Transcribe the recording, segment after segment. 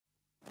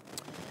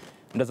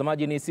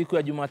Mtazamaji, ni siku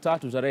ya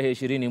Jumatatu tarehe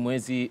 20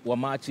 mwezi wa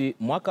Machi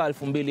mwaka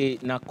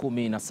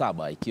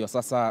 2017, ikiwa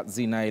sasa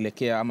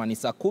zinaelekea ama ni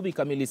saa 10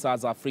 kamili saa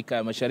za Afrika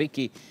ya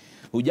Mashariki.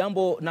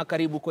 Hujambo na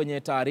karibu kwenye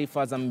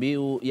taarifa za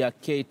Mbiu ya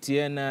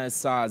KTN,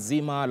 saa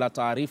zima la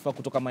taarifa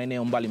kutoka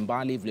maeneo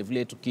mbalimbali,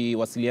 vilevile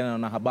tukiwasiliana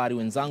na habari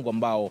wenzangu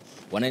ambao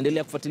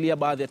wanaendelea kufuatilia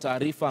baadhi ya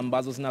taarifa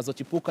ambazo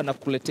zinazochipuka na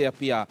kukuletea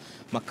pia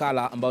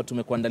makala ambayo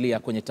tumekuandalia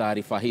kwenye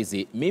taarifa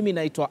hizi. Mimi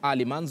naitwa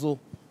Ali Manzu.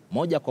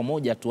 Moja kwa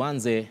moja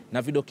tuanze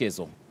na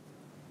vidokezo.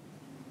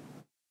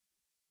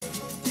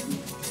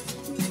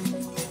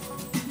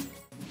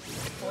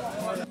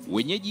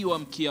 Wenyeji wa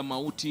mkia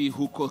mauti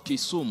huko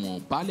Kisumu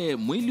pale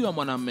mwili wa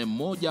mwanamume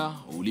mmoja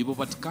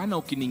ulipopatikana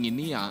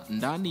ukining'inia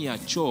ndani ya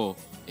choo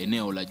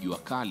eneo la Jua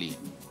Kali.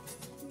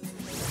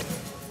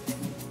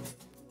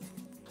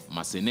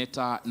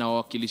 Maseneta na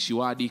wawakilishi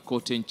wadi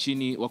kote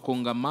nchini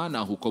wakongamana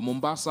huko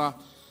Mombasa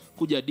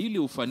kujadili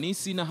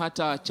ufanisi na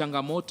hata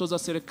changamoto za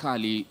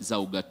serikali za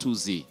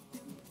ugatuzi.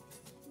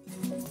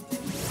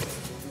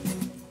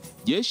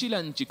 Jeshi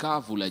la nchi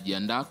kavu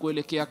lajiandaa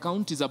kuelekea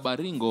kaunti za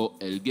Baringo,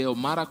 Elgeyo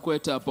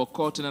Marakwet,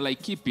 Pokot na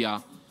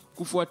Laikipia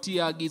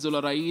kufuatia agizo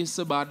la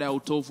rais baada ya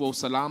utovu wa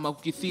usalama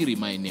kukithiri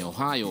maeneo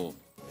hayo.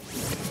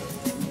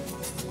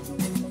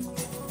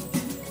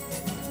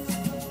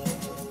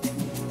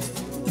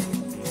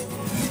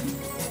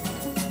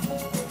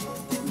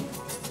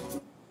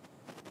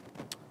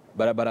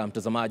 Barabara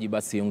mtazamaji,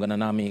 basi ungana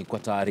nami kwa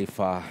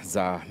taarifa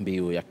za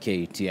Mbiu ya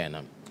KTN.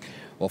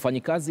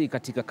 Wafanyikazi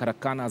katika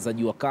karakana za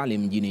Jua Kali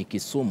mjini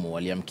Kisumu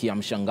waliamkia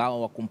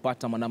mshangao wa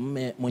kumpata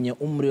mwanamume mwenye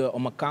umri wa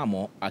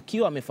makamo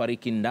akiwa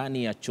amefariki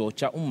ndani ya choo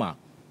cha umma.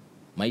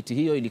 Maiti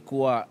hiyo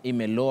ilikuwa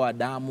imeloa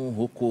damu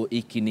huku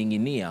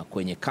ikining'inia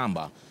kwenye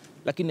kamba,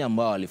 lakini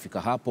ambao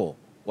walifika hapo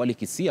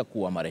walikisia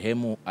kuwa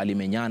marehemu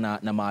alimenyana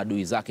na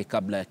maadui zake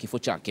kabla ya kifo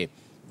chake.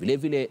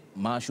 Vilevile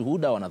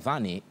mashuhuda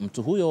wanadhani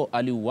mtu huyo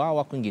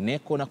aliuawa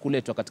kwingineko na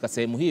kuletwa katika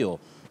sehemu hiyo,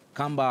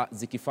 kamba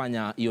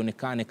zikifanya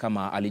ionekane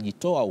kama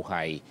alijitoa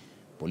uhai.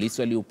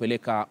 Polisi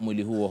waliupeleka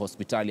mwili huo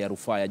hospitali ya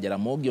rufaa ya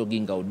Jaramogi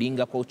Oginga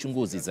Odinga kwa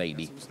uchunguzi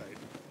zaidi.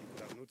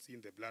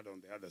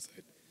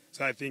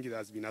 So I think it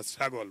has been a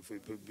struggle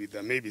with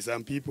maybe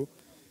some people.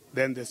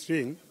 Then the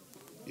swing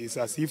is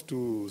as if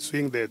to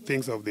swing the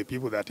things of the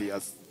people that he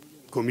has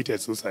committed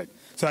suicide.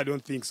 So I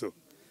don't think so.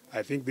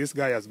 I think this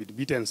guy has been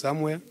beaten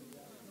somewhere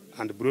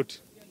and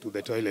brought to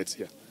the toilets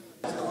here.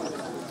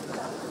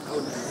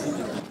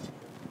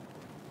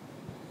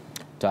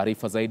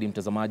 Taarifa zaidi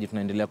mtazamaji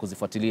tunaendelea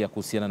kuzifuatilia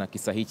kuhusiana na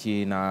kisa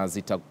hichi na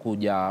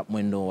zitakuja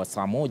mwendo wa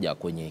saa 1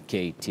 kwenye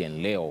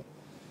KTN leo.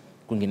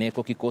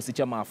 Kwingineko, kikosi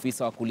cha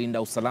maafisa wa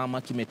kulinda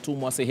usalama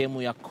kimetumwa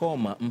sehemu ya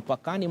Koma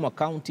mpakani mwa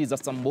kaunti za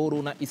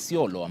Samburu na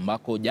Isiolo,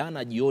 ambako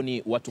jana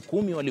jioni watu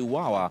 10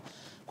 waliuawa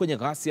kwenye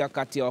ghasia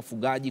kati ya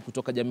wafugaji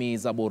kutoka jamii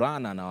za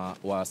Borana na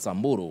wa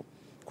Samburu.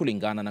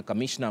 Kulingana na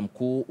kamishna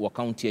mkuu wa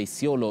kaunti ya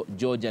Isiolo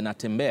George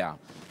Natembea,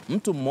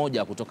 mtu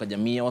mmoja kutoka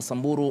jamii ya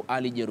Wasamburu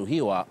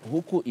alijeruhiwa,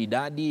 huku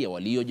idadi ya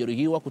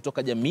waliojeruhiwa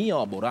kutoka jamii ya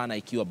Waborana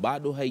ikiwa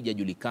bado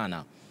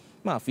haijajulikana.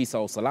 Maafisa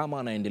wa usalama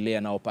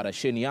wanaendelea na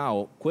operesheni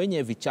yao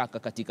kwenye vichaka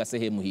katika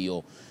sehemu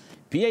hiyo.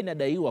 Pia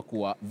inadaiwa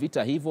kuwa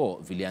vita hivyo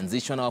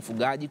vilianzishwa na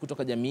wafugaji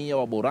kutoka jamii ya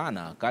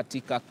Waborana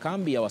katika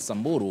kambi ya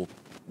Wasamburu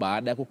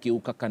baada ya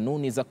kukiuka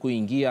kanuni za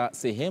kuingia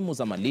sehemu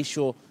za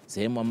malisho,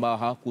 sehemu ambao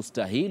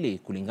hawakustahili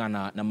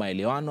kulingana na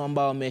maelewano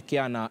ambao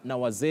wamewekeana na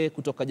wazee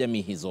kutoka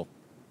jamii hizo.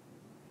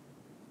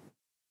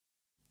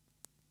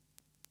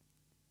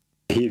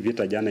 Hii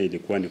vita jana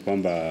ilikuwa ni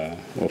kwamba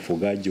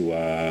wafugaji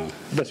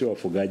basi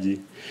wafugaji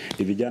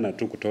ni vijana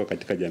tu kutoka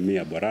katika jamii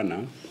ya Borana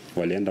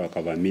walienda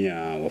wakavamia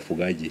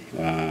wafugaji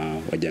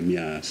wa jamii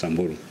ya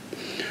Samburu.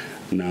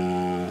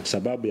 Na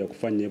sababu ya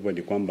kufanya hivyo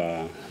ni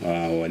kwamba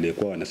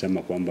walikuwa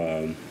wanasema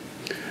kwamba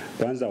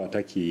kwanza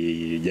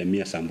wataki jamii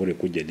ya Samburu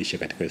kuja lishe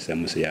katika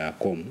sehemu ya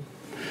Komu,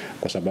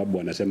 kwa sababu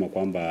wanasema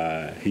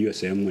kwamba hiyo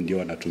sehemu ndio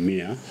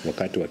wanatumia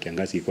wakati wa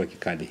kiangazi ilikuwa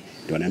kikali,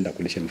 ndio wanaenda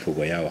kulisha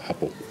mifugo yao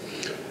hapo.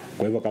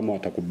 Kwa hivyo kama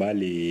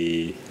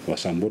watakubali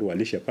Wasamburu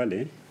walishe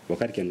pale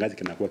wakati kiangazi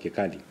kinakuwa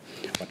kikali,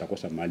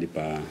 watakosa mahali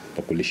pa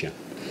kulisha.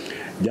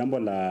 Jambo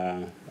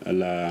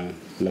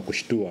la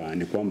kushtua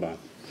ni kwamba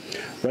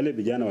wale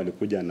vijana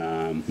walikuja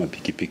na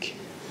mapikipiki.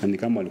 Ni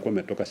kama walikuwa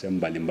wametoka sehemu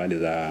mbalimbali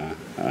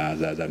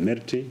za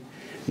Merti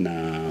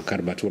na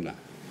Karbatula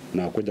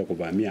na kuja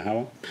kuvamia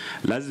hawa.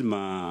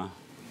 Lazima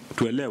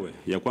tuelewe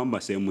ya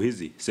kwamba sehemu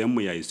hizi,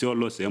 sehemu ya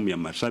Isiolo, sehemu ya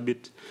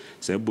Marsabit,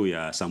 sehemu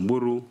ya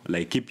Samburu,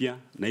 Laikipia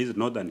na hizi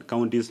northern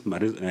counties,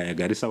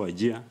 Garissa,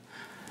 Wajir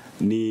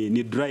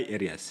ni dry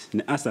areas,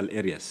 ni asal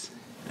areas.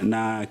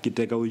 Na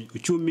kitega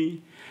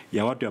uchumi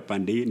ya watu ya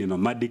pande hii ni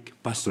nomadic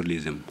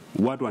pastoralism.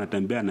 Watu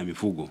wanatembea na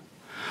mifugo.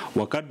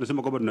 Wakati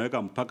tunasema kwamba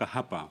tunaweka mpaka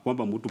hapa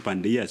kwamba mtu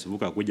pande hii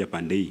asivuka kuja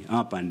pande hii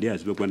ama pande hii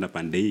asivuka kwenda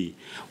pande hii,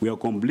 we are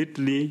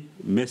completely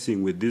messing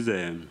with this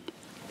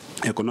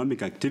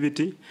economic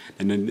activity,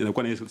 na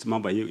inakuwa na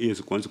mambo hiyo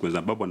consequence,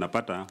 sababu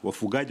wanapata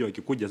wafugaji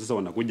wakikuja sasa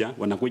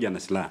wanakuja na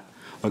silaha,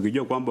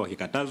 wakijua kwamba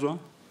wakikatazwa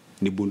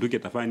ni bunduki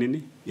itafanya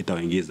nini,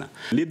 itawaingiza.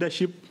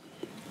 Leadership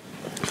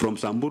from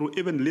Samburu,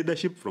 even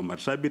leadership from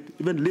Marsabit,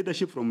 even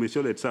leadership from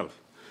Isiolo itself.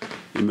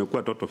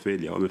 Imekuwa total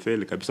failure.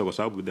 Wamefail kabisa kwa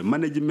sababu the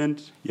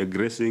management ya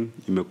grazing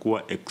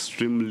imekuwa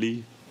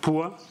extremely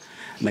poor,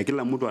 na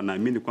kila mtu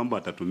anaamini kwamba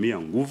atatumia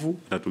nguvu,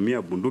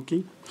 atatumia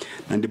bunduki,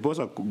 na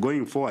ndiposa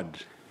going forward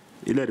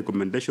ile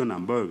recommendation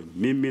ambayo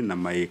mimi na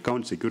my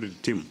account security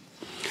team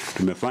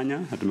tumefanya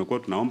na tumekuwa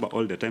tunaomba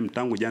all the time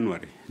tangu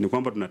January ni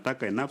kwamba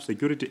tunataka enough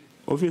security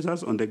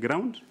officers on the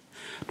ground,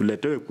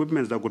 tuletewe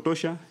equipment za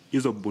kutosha,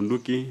 hizo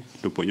bunduki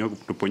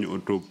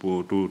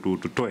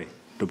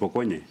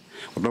tupokonye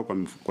kutoka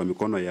kwa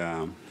mikono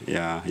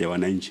ya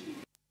wananchi.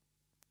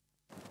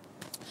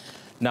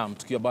 Naam,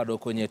 tukiwa bado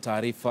kwenye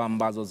taarifa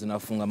ambazo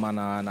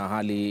zinafungamana na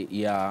hali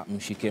ya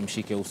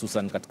mshike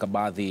hususan katika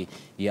baadhi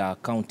ya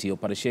kaunti,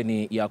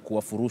 operesheni ya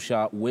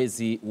kuwafurusha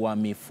wezi wa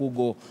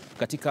mifugo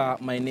katika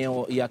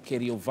maeneo ya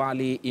Kerio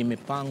Valley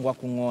imepangwa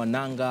kung'oa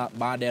nanga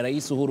baada ya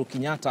Rais Uhuru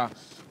Kenyatta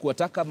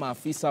kuwataka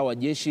maafisa wa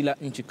jeshi la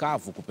nchi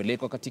kavu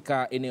kupelekwa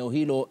katika eneo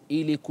hilo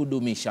ili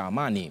kudumisha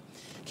amani.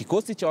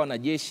 Kikosi cha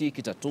wanajeshi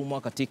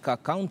kitatumwa katika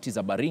kaunti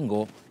za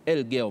Baringo,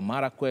 Elgeyo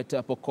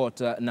Marakwet,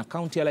 Pokot na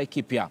kaunti ya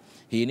Laikipia.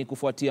 Hii ni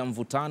kufuatia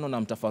mvutano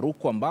na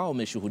mtafaruku ambao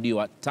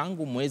umeshuhudiwa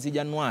tangu mwezi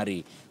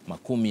Januari,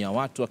 makumi ya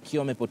watu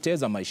wakiwa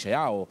wamepoteza maisha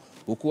yao,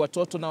 huku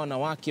watoto na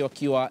wanawake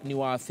wakiwa ni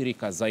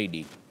waathirika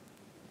zaidi.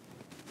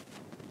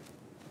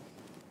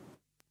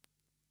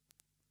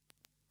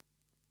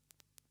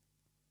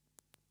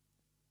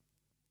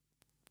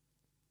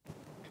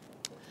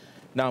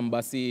 Naam,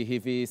 basi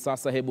hivi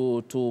sasa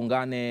hebu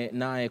tuungane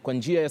naye kwa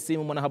njia ya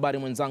simu mwanahabari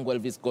mwenzangu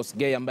Elvis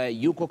Kosgei ambaye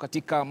yuko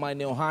katika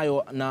maeneo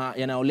hayo na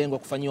yanayolengwa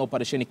kufanyiwa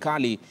operesheni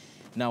kali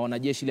na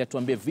wanajeshi, ili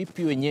atuambie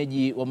vipi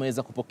wenyeji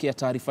wameweza kupokea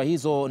taarifa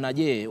hizo, na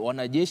je,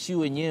 wanajeshi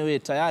wenyewe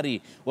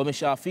tayari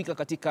wameshafika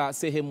katika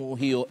sehemu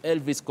hiyo.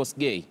 Elvis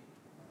Kosgei.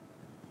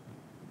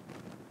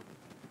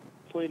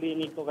 Kweli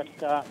niko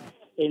katika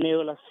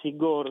eneo la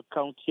Sigor,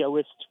 kaunti ya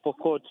West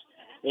Pokot,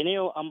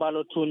 eneo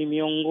ambalo tu ni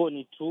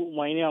miongoni tu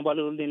mwa eneo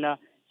ambalo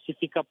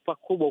linasifika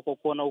pakubwa kwa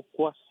kuwa na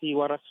ukwasi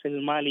wa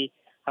rasilimali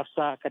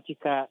hasa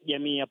katika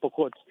jamii ya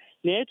Pokot.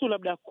 Nia yetu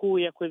labda kuu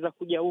ya kuweza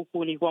kuja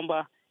huku ni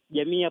kwamba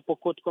jamii ya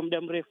Pokot kwa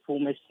muda mrefu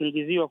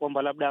umesingiziwa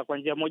kwamba labda kwa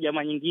njia moja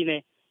ama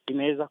nyingine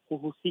imeweza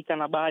kuhusika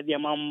na baadhi ya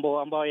mambo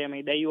ambayo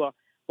yamedaiwa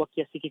kwa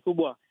kiasi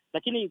kikubwa.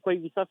 Lakini kwa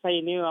hivi sasa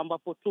eneo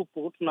ambapo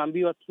tupo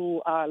tunaambiwa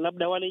tu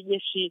labda wale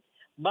jeshi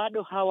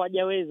bado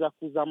hawajaweza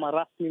kuzama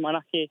rasmi,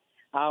 manake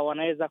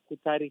wanaweza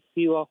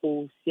kutaarifiwa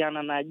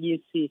kuhusiana na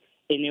jinsi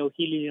eneo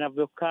hili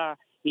linavyokaa,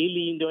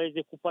 ili ndio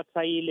waweze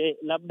kupata ile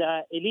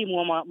labda elimu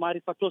ama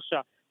maarifa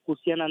tosha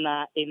kuhusiana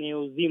na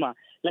eneo zima.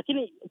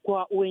 Lakini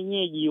kwa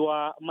wenyeji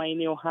wa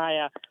maeneo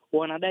haya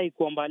wanadai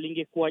kwamba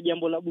lingekuwa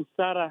jambo la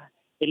busara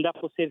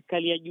endapo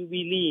serikali ya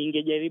Jubilee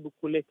ingejaribu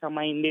kuleta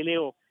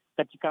maendeleo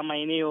katika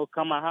maeneo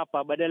kama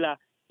hapa, badala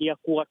ya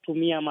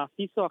kuwatumia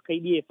maafisa wa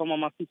KDF kama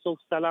maafisa wa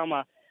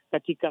usalama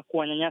katika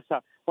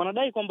kuwanyanyasa.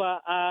 Wanadai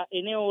kwamba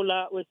eneo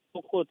la West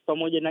Pokot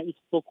pamoja na East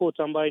Pokot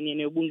ambayo ni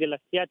eneo bunge la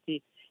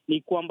Siati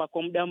ni kwamba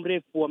kwa muda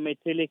mrefu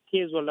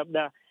wametelekezwa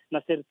labda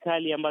na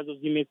serikali ambazo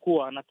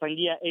zimekuwa na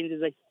tangia enzi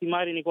za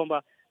istimari, ni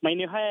kwamba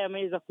maeneo haya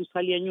yameweza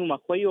kusalia nyuma.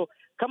 Kwa hiyo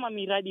kama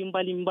miradi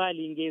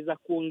mbalimbali ingeweza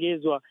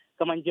kuongezwa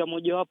kama njia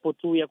mojawapo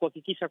tu ya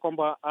kuhakikisha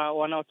kwamba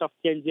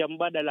wanaotafutia njia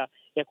mbadala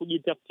ya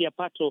kujitafutia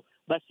pato,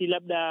 basi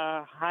labda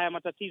haya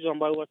matatizo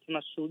ambayo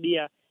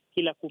tunashuhudia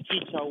kila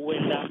kukicha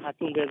huenda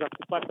hatungeweza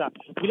kupata.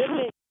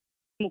 Vilevile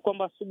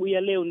kwamba asubuhi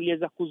ya leo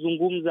niliweza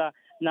kuzungumza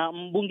na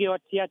mbunge wa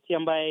Tiati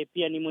ambaye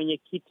pia ni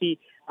mwenyekiti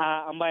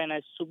ambaye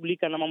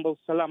anashughulika na mambo ya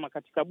usalama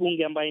katika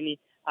bunge, ambaye ni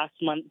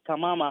Asman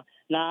Kamama,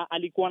 na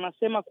alikuwa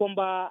anasema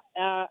kwamba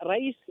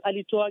rais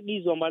alitoa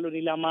agizo ambalo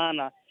ni la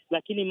maana,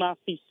 lakini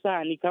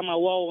maafisa ni kama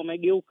wao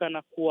wamegeuka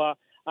na kuwa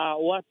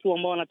watu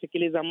ambao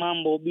wanatekeleza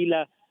mambo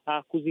bila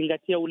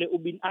kuzingatia ule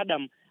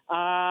ubinadamu.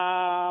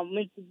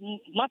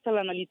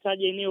 Mathalan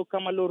alitaja eneo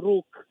kama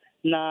Loruk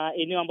na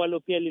eneo ambalo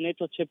pia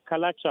linaitwa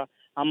Chepkalacha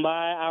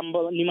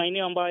ambayo ni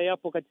maeneo ambayo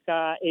yapo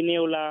katika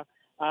eneo la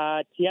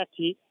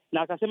Tiati,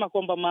 na akasema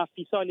kwamba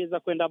maafisa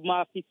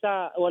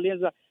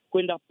waliweza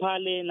kwenda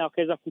pale na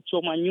wakaweza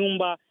kuchoma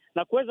nyumba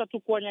na kuweza tu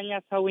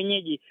kuwanyanyasa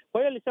wenyeji.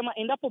 Kwa hiyo alisema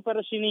endapo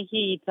operesheni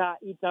hii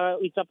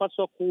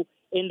itapaswa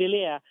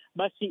kuendelea,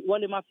 basi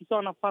wale maafisa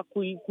wanafaa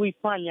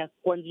kuifanya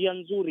kwa njia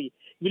nzuri.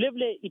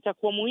 Vilevile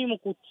itakuwa muhimu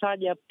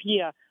kutaja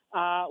pia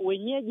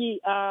wenyeji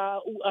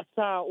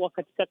hasa wa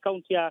katika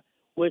kaunti ya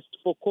West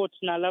Pokot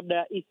na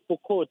labda East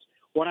Pokot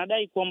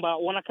wanadai kwamba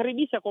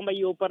wanakaribisha kwamba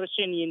hiyo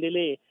operesheni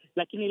iendelee,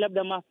 lakini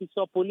labda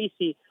maafisa wa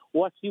polisi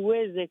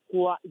wasiweze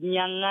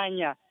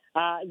kuwanyang'anya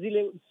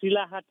zile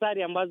silaha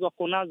hatari ambazo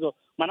wako nazo,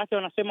 maanake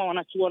wanasema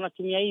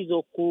wanatumia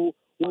hizo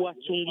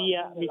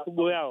kuwachungia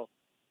mifugo yao.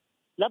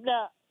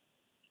 Labda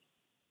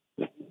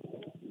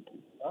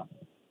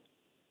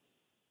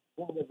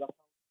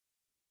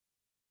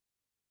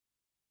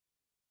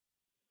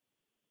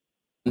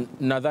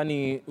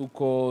Nadhani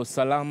uko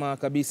salama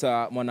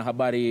kabisa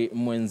mwanahabari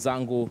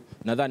mwenzangu.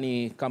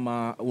 Nadhani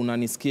kama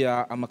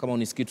unanisikia ama kama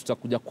unisikii,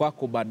 tutakuja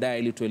kwako baadaye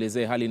ili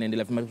tuelezee hali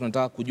inaendelea vipi.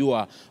 Tunataka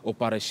kujua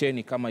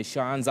operesheni kama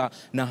ishaanza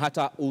na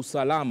hata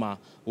usalama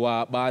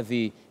wa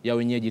baadhi ya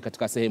wenyeji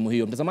katika sehemu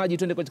hiyo. Mtazamaji,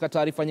 tuende katika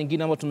taarifa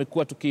nyingine ambayo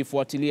tumekuwa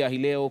tukifuatilia hii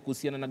leo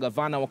kuhusiana na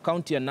gavana wa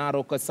kaunti ya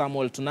Narok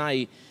Samuel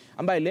Tunai,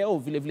 ambaye leo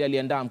vile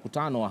aliandaa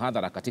mkutano wa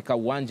hadhara katika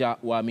uwanja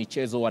wa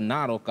michezo wa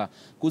Narok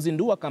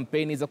kuzindua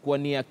kampeni za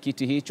kuwania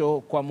kiti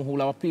hicho kwa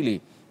muhula wa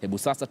pili. Hebu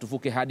sasa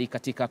tuvuke hadi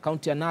katika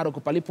kaunti ya Narok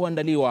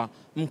palipoandaliwa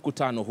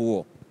mkutano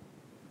huo.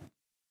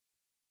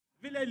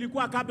 Vile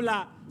ilikuwa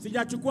kabla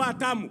sijachukua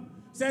hatamu,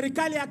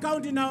 serikali ya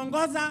kaunti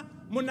inaongoza.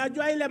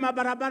 Mnajua ile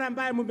mabarabara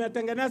ambayo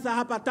mmetengeneza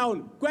hapa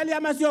town, kweli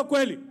ama sio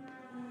kweli?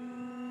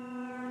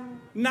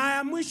 Na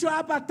ya mwisho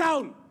hapa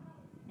town,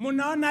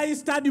 mnaona hii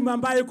stadium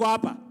ambayo iko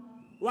hapa.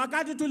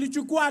 Wakati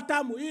tulichukua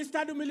hatamu, hii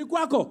stadium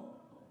ilikuwako?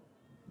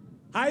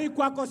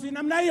 Haikuwako, si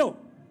namna hiyo.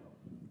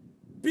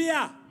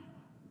 Pia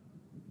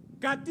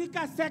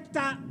katika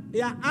sekta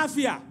ya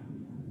afya,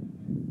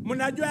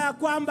 mnajua ya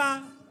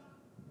kwamba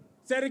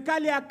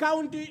serikali ya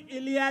kaunti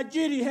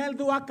iliajiri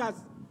health workers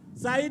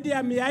zaidi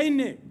ya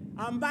 400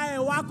 ambaye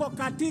wako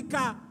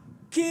katika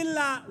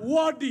kila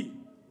wodi,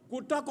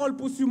 kutoka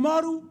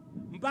Olpusimoru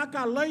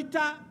mpaka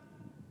Loita,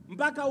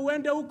 mpaka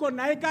uende huko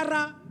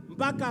Naikara,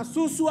 mpaka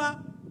Suswa,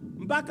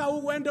 mpaka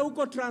uende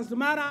huko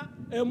Transmara,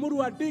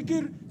 Emuru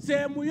Dikir,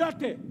 sehemu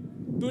yote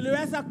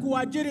tuliweza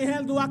kuajiri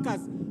health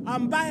workers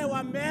ambaye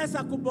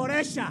wameweza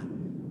kuboresha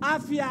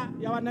afya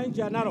ya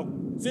wananchi wa Narok.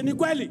 Si ni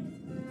kweli?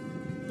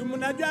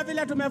 Mnajua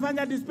vile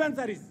tumefanya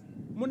dispensaries,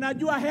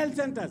 mnajua health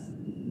centers,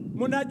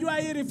 mnajua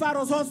hii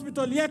referral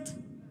hospital yetu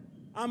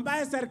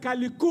ambaye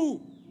serikali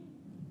kuu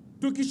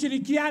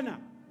tukishirikiana.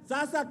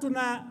 Sasa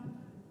tuna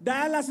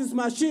dialysis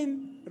machine,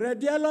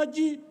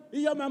 radiology,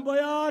 hiyo mambo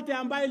yote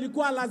ambayo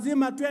ilikuwa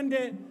lazima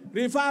twende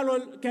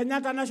referral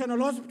Kenyatta National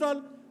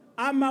Hospital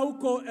ama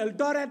huko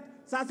Eldoret,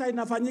 sasa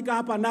inafanyika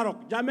hapa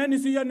Narok. Jameni,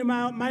 si hiyo ni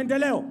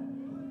maendeleo?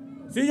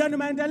 Si hiyo ni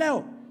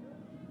maendeleo?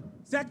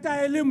 Sekta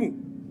ya elimu,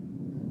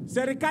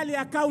 serikali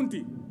ya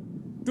county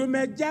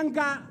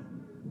tumejenga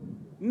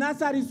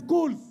nursery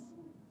schools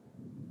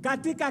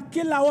katika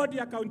kila ward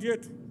ya county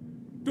yetu.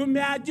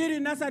 Tumeajiri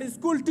nursery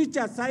school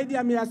teachers zaidi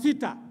ya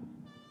 600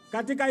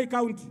 katika hii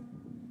county.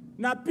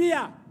 Na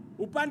pia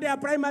upande ya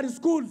primary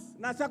schools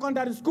na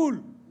secondary school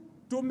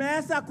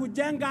tumeweza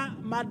kujenga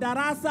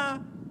madarasa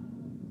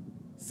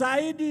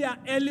zaidi ya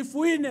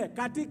 4,000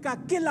 katika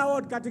kila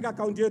ward katika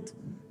county yetu.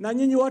 Na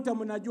nyinyi wote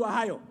mnajua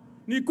hayo.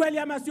 Ni kweli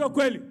ama sio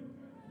kweli?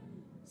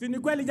 Si ni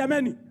kweli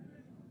jameni?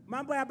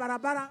 Mambo ya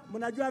barabara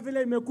mnajua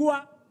vile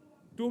imekuwa.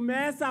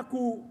 Tumeweza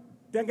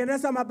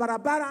kutengeneza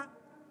mabarabara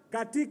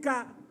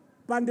katika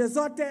pande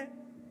zote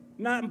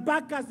na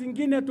mpaka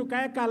zingine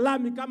tukaweka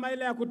lami kama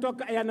ile ya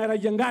kutoka ya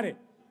Narajengare.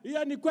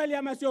 Hiyo ni kweli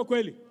ama sio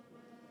kweli?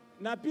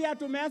 Na pia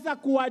tumeweza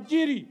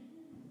kuajiri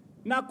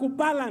na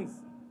kubalance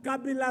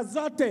kabila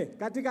zote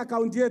katika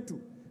kaunti yetu,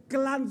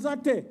 clan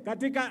zote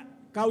katika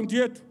kaunti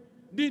yetu,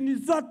 dini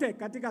zote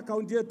katika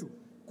kaunti yetu,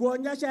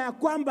 kuonyesha ya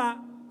kwamba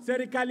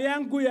serikali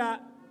yangu ya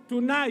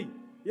Tunai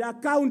ya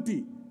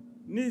kaunti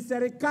ni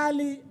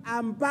serikali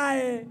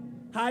ambaye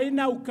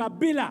haina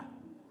ukabila,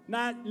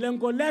 na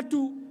lengo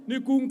letu ni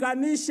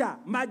kuunganisha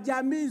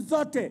majamii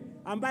zote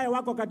ambaye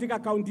wako katika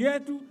kaunti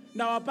yetu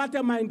na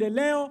wapate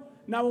maendeleo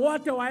na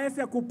wote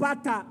waweze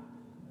kupata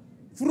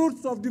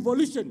fruits of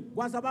devolution,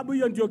 kwa sababu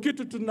hiyo ndio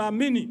kitu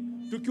tunaamini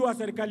tukiwa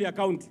serikali ya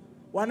kaunti.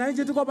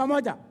 Wananchi tuko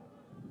pamoja?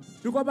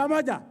 Tuko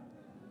pamoja?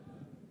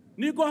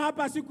 Niko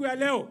hapa siku ya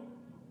leo,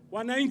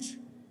 wananchi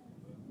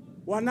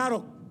wa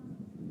Narok.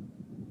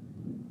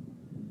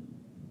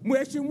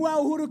 Mheshimiwa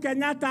Uhuru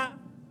Kenyatta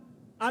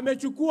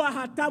amechukua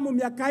hatamu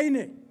miaka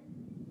 4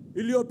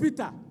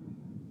 iliyopita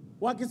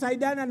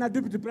wakisaidiana na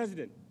Deputy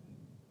President.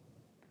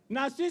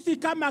 Na sisi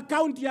kama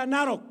kaunti ya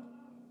Narok,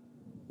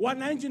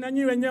 wananchi na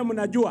nyinyi wenyewe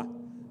mnajua,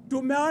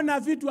 tumeona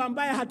vitu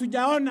ambaye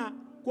hatujaona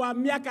kwa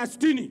miaka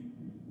 60.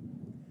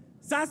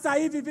 Sasa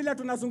hivi vile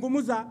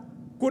tunazungumza,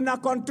 kuna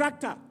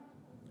contractor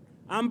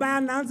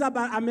ambaye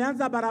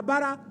ameanza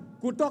barabara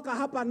kutoka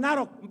hapa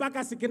Narok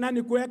mpaka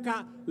Sikinani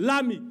kuweka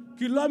lami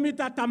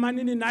kilomita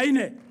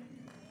 84.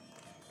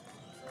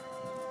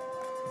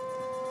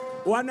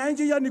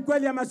 Wananchi, hiyo ni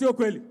kweli ama sio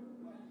kweli?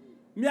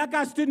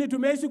 Miaka 60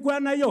 tumeishi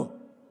kuona hiyo.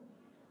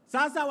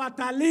 Sasa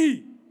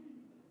watalii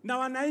na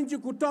wananchi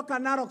kutoka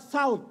Narok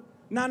South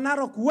na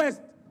Narok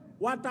West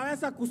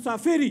wataweza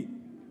kusafiri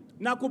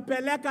na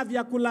kupeleka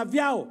vyakula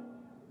vyao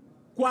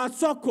kwa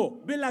soko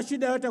bila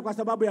shida yote kwa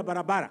sababu ya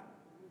barabara.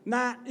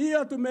 Na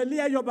hiyo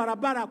tumelia hiyo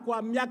barabara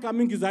kwa miaka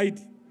mingi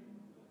zaidi.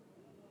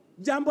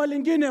 Jambo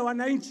lingine,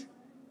 wananchi,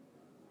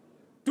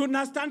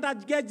 tuna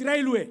standard gauge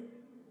railway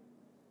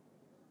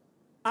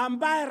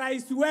ambaye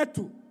rais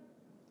wetu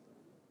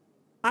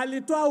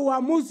alitoa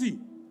uamuzi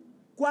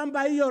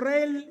kwamba hiyo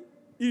rail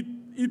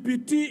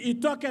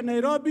itoke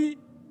Nairobi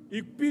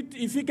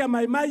ifike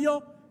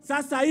Maimayo.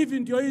 Sasa hivi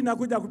ndio hii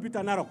inakuja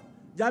kupita Narok.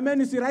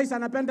 Jameni, si rais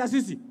anapenda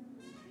sisi?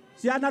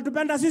 Si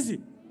anatupenda sisi?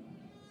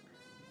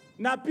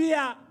 Na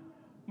pia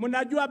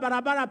mnajua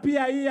barabara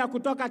pia hii ya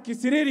kutoka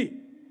Kisiriri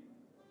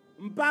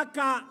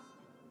mpaka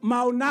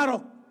Mau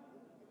Narok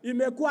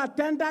imekuwa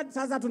tendered,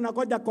 sasa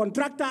tunakoja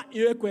contractor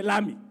iwekwe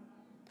lami.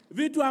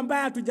 Vitu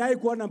ambaye hatujai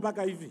kuona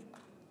mpaka hivi.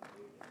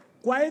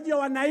 Kwa hivyo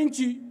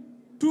wananchi,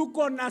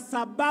 tuko na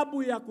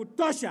sababu ya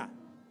kutosha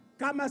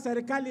kama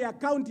serikali ya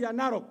kaunti ya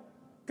Narok,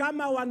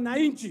 kama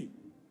wananchi,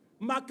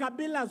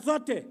 makabila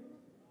zote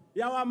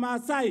ya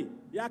Wamaasai,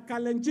 ya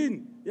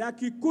Kalenjin, ya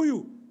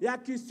Kikuyu, ya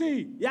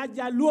Kisii, ya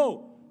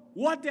Jaluo,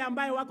 wote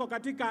ambaye wako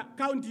katika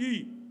kaunti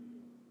hii,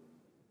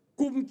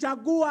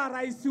 kumchagua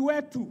rais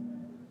wetu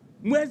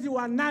mwezi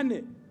wa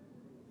 8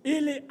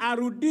 ili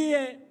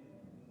arudie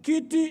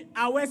kiti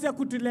aweze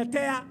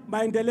kutuletea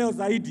maendeleo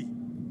zaidi.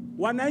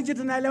 Wananchi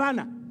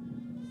tunaelewana?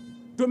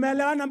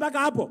 Tumeelewana mpaka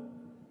hapo?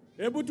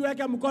 Hebu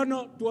tuweke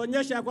mkono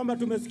tuonyeshe ya kwamba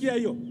tumesikia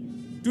hiyo.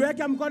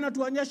 Tuweke mkono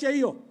tuonyeshe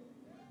hiyo.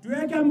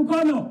 Tuweke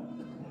mkono.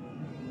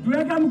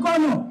 Tuweke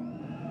mkono.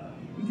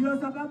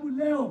 Ndio sababu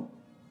leo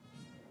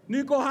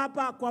niko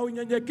hapa kwa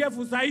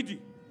unyenyekevu zaidi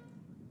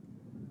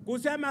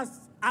kusema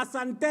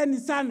asanteni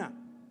sana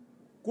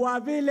kwa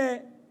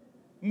vile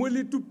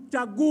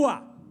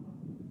mlituchagua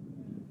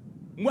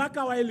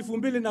mwaka wa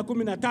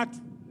 2013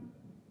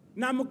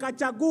 na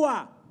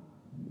mkachagua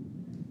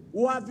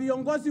wa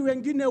viongozi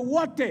wengine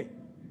wote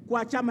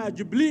kwa chama ya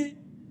Jubilee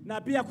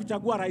na pia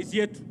kuchagua rais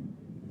yetu.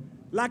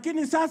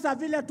 Lakini sasa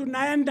vile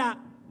tunaenda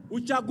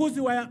uchaguzi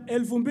wa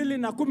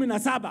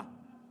 2017,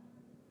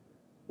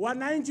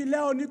 wananchi,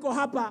 leo niko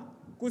hapa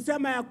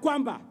kusema ya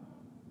kwamba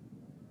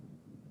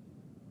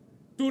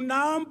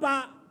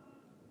tunaomba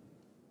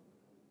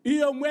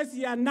hiyo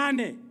mwezi ya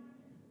 8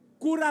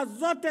 kura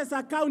zote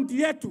za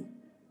kaunti yetu,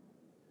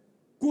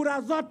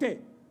 kura zote,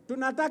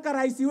 tunataka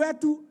rais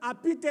wetu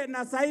apite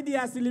na zaidi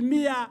ya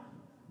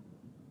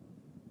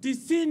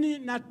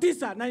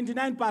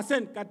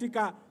 99%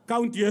 katika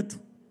kaunti yetu.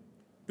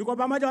 Tuko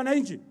pamoja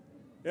wananchi?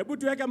 Hebu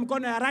tuweke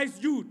mkono ya rais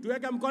juu,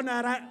 tuweke mkono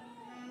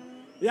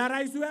ya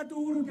rais wetu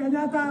Uhuru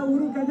Kenyatta,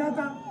 Uhuru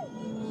Kenyatta.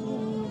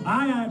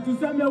 Haya,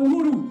 tuseme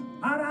Uhuru.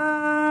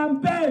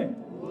 Harambe!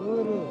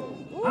 Uhuru!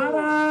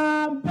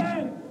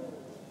 Harambe!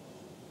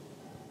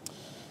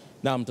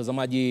 Na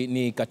mtazamaji,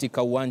 ni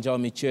katika uwanja wa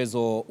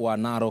michezo wa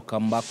Narok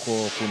ambako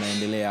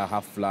kunaendelea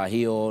hafla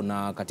hiyo,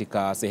 na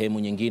katika sehemu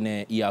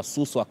nyingine ya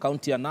Suswa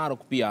kaunti ya Narok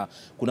pia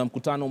kuna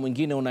mkutano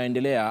mwingine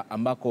unaendelea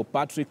ambako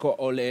Patrick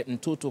Ole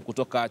Ntutu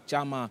kutoka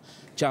chama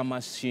cha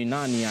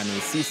mashinani yani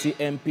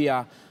CCM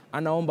pia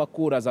anaomba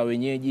kura za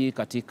wenyeji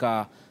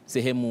katika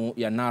sehemu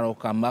ya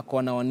Narok ambako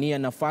anawania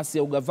nafasi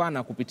ya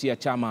ugavana kupitia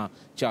chama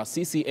cha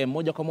CCM.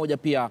 Moja kwa moja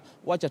pia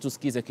wacha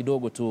tusikize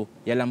kidogo tu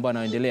yale ambayo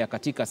yanaendelea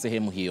katika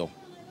sehemu hiyo.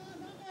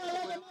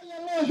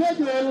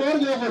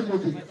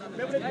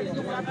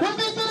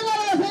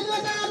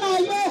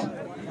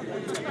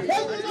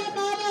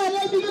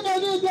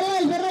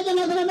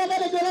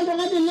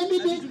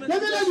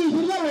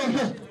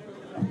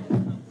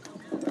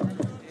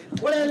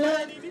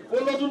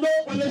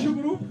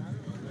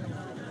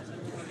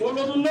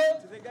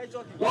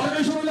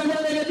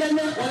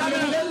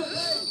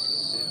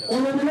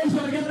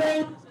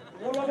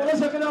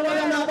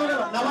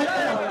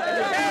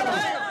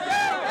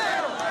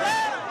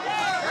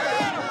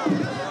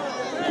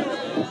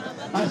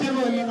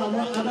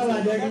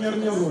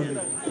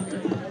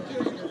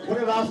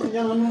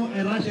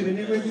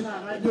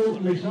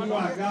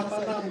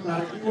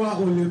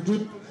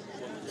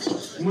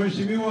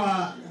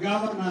 Mheshimiwa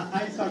Governor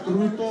Isaac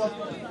Ruto,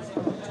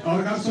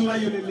 Orgasula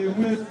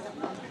Yulelewe,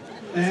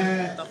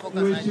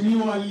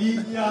 Mheshimiwa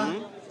Lydia,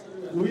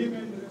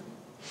 women.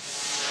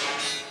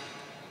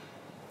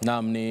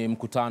 Naam, ni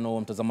mkutano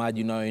wa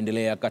mtazamaji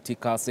unaoendelea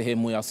katika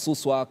sehemu ya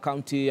Suswa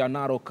kaunti ya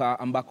Narok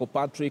ambako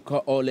Patrick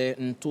Ole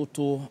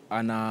Ntutu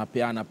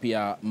anapeana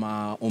pia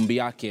maombi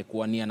yake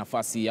kuwania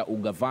nafasi ya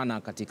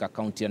ugavana katika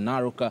kaunti ya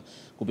Narok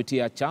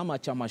kupitia chama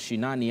cha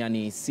mashinani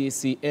yani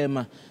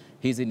CCM.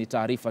 Hizi ni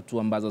taarifa tu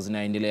ambazo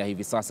zinaendelea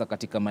hivi sasa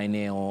katika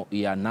maeneo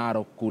ya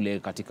Narok kule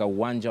katika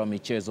uwanja wa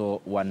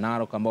michezo wa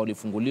Narok ambao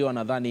ulifunguliwa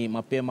nadhani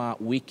mapema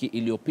wiki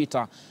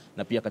iliyopita,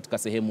 na pia katika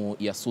sehemu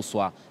ya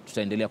Suswa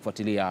tutaendelea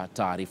kufuatilia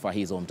taarifa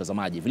hizo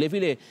mtazamaji. Vile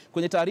vile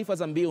kwenye taarifa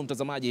za Mbiu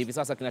mtazamaji, hivi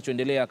sasa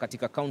kinachoendelea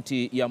katika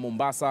kaunti ya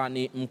Mombasa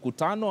ni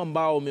mkutano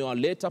ambao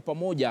umewaleta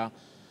pamoja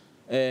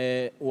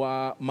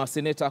wa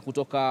maseneta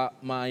kutoka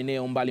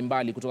maeneo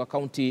mbalimbali kutoka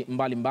kaunti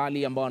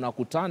mbalimbali ambao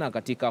wanakutana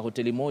katika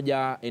hoteli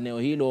moja eneo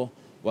hilo,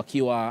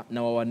 wakiwa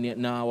na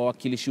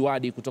wawakilishi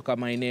wadi kutoka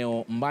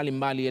maeneo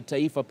mbalimbali ya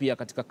taifa pia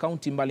katika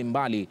kaunti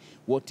mbalimbali,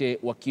 wote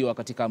wakiwa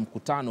katika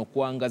mkutano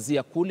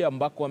kuangazia kule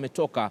ambako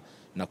wametoka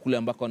na kule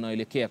ambako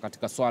wanaelekea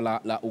katika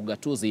swala la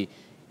ugatuzi.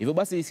 Hivyo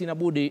basi sina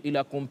budi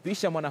ila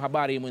kumpisha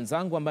mwanahabari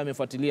mwenzangu ambaye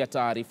amefuatilia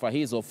taarifa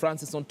hizo,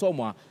 Francis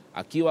Ontomwa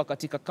akiwa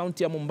katika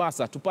kaunti ya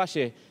Mombasa,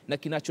 tupashe na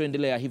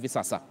kinachoendelea hivi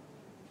sasa.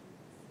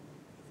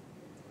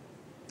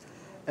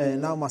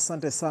 Naam,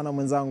 asante sana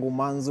mwenzangu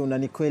Manzu, na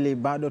ni kweli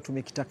bado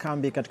tumekita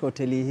kambi katika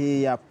hoteli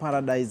hii ya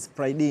Paradise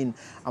Pride Inn,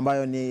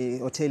 ambayo ni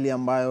hoteli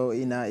ambayo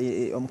ina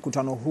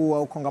mkutano huu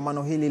au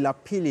kongamano hili la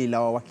pili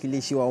la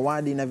wawakilishi wa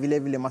wadi na vile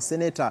vile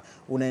maseneta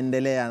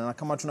unaendelea. Na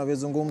kama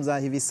tunavyozungumza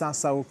hivi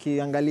sasa,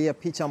 ukiangalia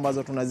picha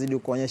ambazo tunazidi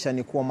kuonyesha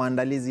ni kuwa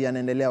maandalizi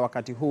yanaendelea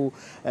wakati huu,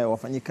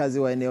 wafanyikazi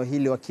wa eneo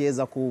hili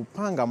wakiweza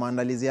kupanga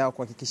maandalizi yao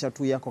kuhakikisha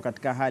tu yako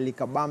katika hali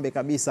kabambe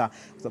kabisa,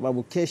 kwa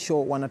sababu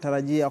kesho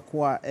wanatarajia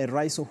kuwa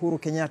Rais Uhuru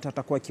Kenyatta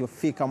atakuwa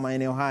akifika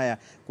maeneo haya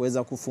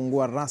kuweza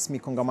kufungua rasmi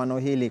kongamano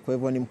hili. Kwa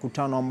hivyo ni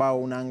mkutano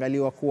ambao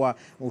unaangaliwa kuwa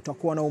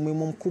utakuwa na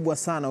umuhimu mkubwa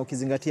sana,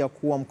 ukizingatia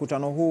kuwa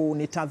mkutano huu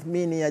ni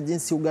tathmini ya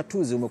jinsi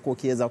ugatuzi umekuwa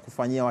ukiweza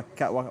kufanyia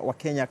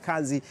Wakenya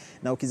kazi,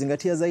 na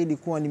ukizingatia zaidi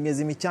kuwa ni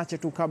miezi michache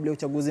tu kabla ya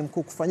uchaguzi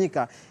mkuu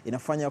kufanyika,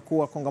 inafanya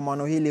kuwa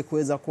kongamano hili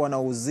kuweza kuwa na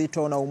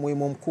uzito na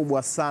umuhimu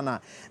mkubwa sana.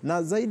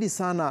 Na zaidi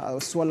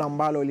sana swala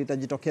ambalo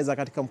litajitokeza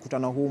katika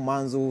mkutano huu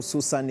Manzu,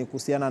 hususan ni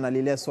kuhusiana na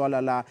lile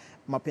swala la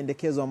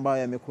mapendekezo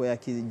ambayo yamekuwa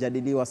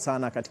yakijadiliwa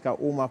sana katika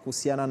umma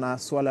kuhusiana na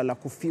swala la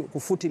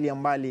kufutilia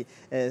mbali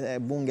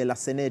bunge la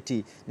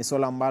seneti. Ni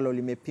swala ambalo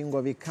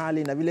limepingwa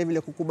vikali na vile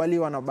vile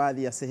kukubaliwa na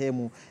baadhi ya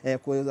sehemu,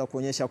 kuweza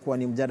kuonyesha kuwa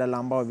ni mjadala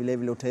ambao vile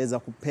vile utaweza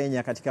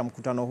kupenya katika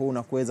mkutano huu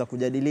na kuweza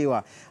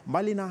kujadiliwa.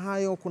 Mbali na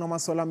hayo, kuna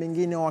masuala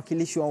mengine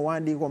wawakilishi wa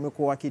wadi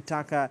wamekuwa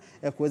wakitaka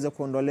kuweza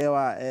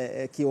kuondolewa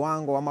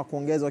kiwango ama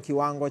kuongezwa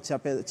kiwango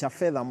cha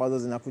fedha ambazo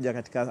zinakuja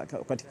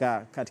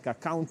katika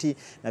county,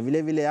 na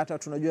vile vile hata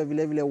tunajua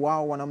vile vile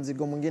wao wana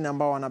mzigo mwingine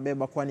ambao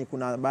wanabeba, kwani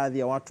kuna baadhi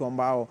ya watu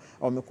ambao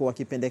wamekuwa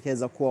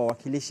wakipendekeza kuwa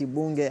wawakilishi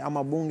bunge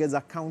ama bunge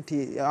za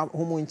county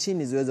humu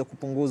nchini ziweze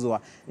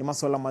kupunguzwa. Ni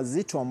masuala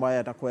mazito ambayo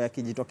yatakuwa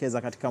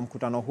yakijitokeza katika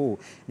mkutano huu.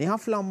 Ni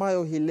hafla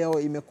ambayo hii leo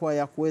imekuwa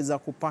ya kuweza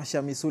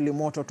kupasha misuli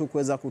moto tu,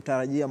 kuweza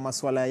kutarajia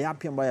masuala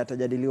yapi ambayo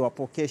yatajadiliwa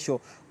hapo kesho.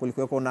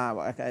 Kulikuwa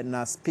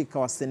na spika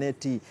wa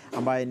seneti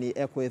ambaye ni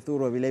Eko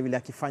Ethuro vile vile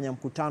akifanya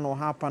mkutano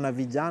hapa na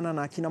vijana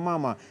na akina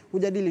mama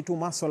kujadili tu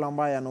masuala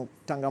ambayo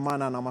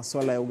yanotangamana na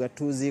masuala ya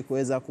ugatuzi,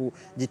 kuweza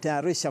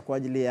kujitayarisha kwa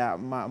ajili ya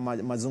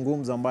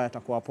mazungumzo ambayo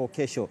yatakuwa hapo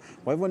kesho.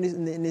 Kwa hivyo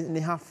ni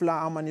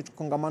hafla ama ni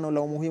kongamano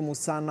la umuhimu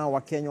sana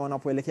Wakenya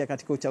wanapoelekea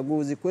katika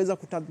uchaguzi, kuweza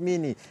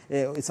kutathmini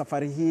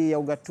safari hii ya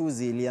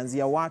ugatuzi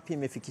ilianzia wapi,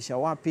 imefikisha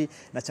wapi,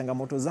 na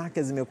changamoto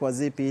zake zimekuwa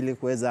zipi, ili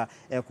kuweza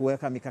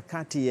kuweka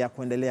mikakati ya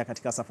kuendelea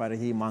katika safari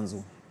hii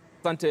Manzu.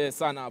 Asante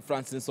sana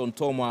Francis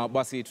Ontoma.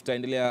 Basi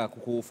tutaendelea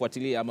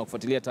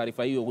kufuatilia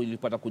taarifa hiyo ili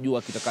kupata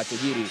kujua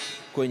kitakachojiri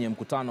kwenye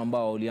mkutano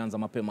ambao ulianza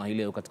mapema hii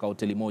leo katika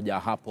hoteli moja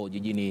hapo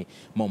jijini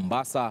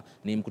Mombasa.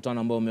 Ni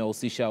mkutano ambao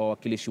umewahusisha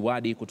wawakilishi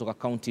wadi kutoka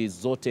kaunti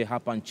zote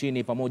hapa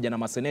nchini pamoja na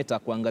maseneta,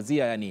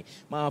 kuangazia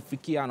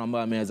maafikiano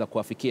ambayo yameweza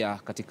kuafikia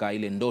katika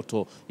ile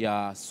ndoto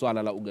ya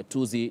swala la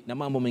ugatuzi na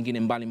mambo mengine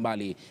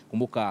mbalimbali.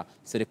 Kumbuka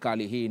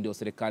serikali hii ndio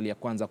serikali ya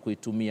kwanza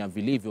kuitumia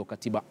vilivyo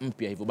katiba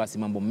mpya, hivyo basi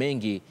mambo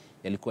mengi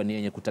yalikuwa ni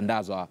yenye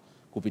kutandazwa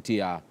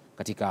kupitia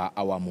katika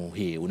awamu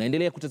hii.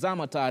 Unaendelea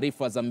kutazama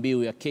taarifa za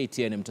Mbiu ya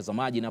KTN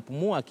mtazamaji, na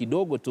pumua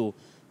kidogo tu,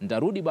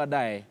 nitarudi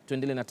baadaye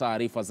tuendelee na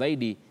taarifa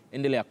zaidi.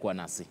 Endelea kuwa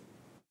nasi.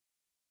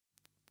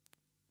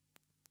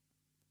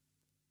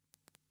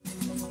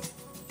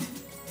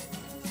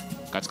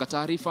 Katika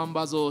taarifa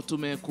ambazo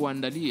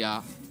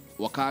tumekuandalia,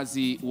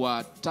 wakazi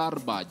wa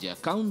Tarbaj,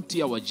 kaunti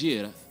ya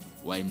Wajir,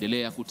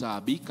 waendelea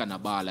kutaabika na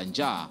baa la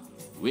njaa,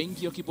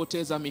 wengi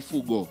wakipoteza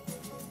mifugo.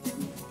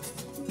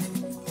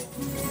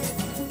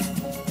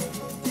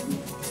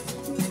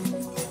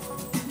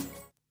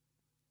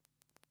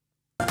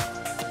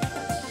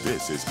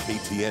 This is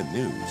KTN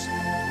News.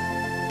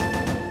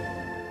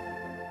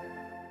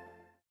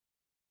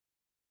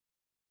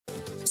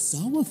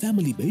 Sawa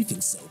Family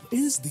Bathing Soap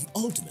is the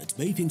ultimate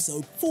bathing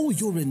soap for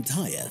your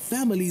entire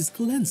family's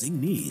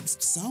cleansing needs.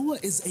 Sawa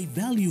is a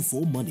value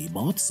for money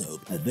bar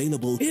soap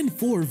available in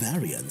 4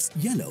 variants: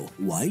 yellow,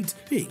 white,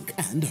 pink,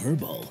 and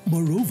herbal.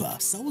 Moreover,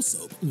 Sawa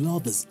soap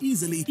lathers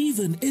easily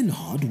even in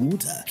hard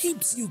water,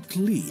 keeps you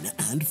clean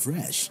and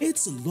fresh.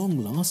 It's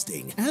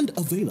long-lasting and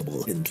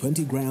available in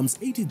 20 grams,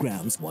 80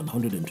 grams,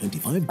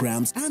 125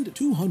 grams, and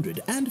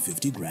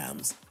 250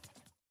 grams.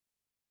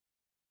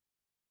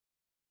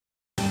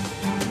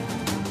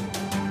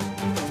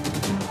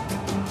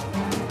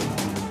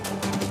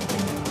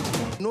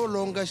 No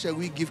longer shall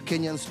we give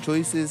Kenyans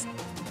choices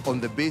on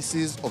the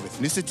basis of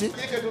ethnicity.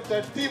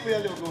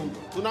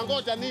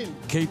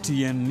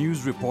 KTN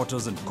news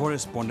reporters and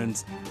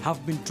correspondents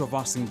have been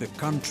traversing the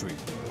country.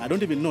 I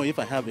don't even know if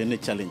I have any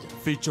challenge.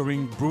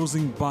 Featuring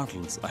bruising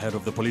battles ahead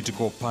of the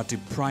political party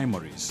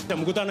primaries.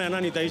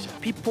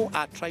 People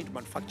are trying to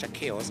manufacture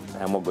chaos.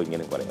 I'm not going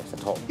anywhere else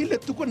at all. You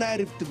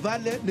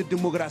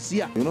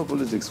know,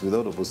 politics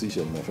without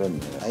opposition, my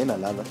friend, haina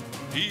ladha.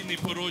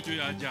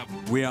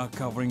 We are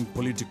covering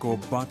political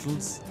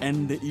battles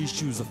and the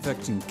issues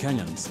affecting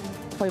Kenyans.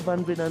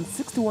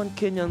 561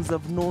 Kenyans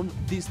have known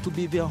this to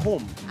be their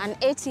home. An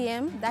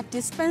ATM that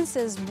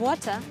dispenses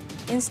water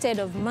instead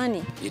of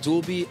money. It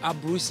will be a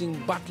bruising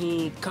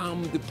battle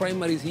come the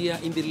primaries here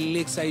in the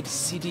lakeside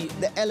city.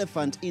 The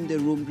elephant in the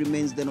room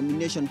remains the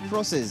nomination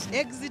process.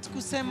 Exit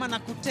kusema na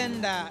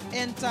kutenda,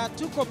 enter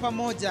tuko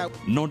pamoja.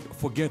 Not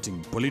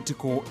forgetting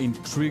political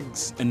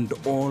intrigues and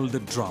all the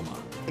drama.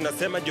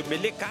 Tunasema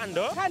Jubilee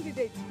kando.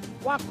 Candidate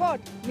wa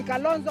CORD ni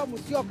Kalonzo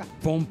Musyoka.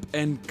 Pomp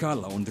and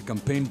color on the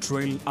campaign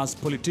trail as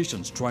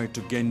politicians try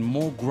to gain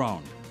more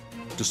ground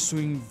to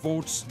swing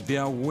votes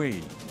their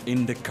way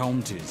in the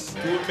counties.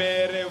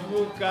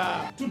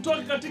 Tumerevuka.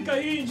 Tutoke katika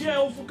hii njia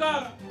ya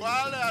ufukara.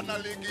 Wale ana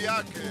ligi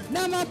yake.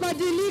 Na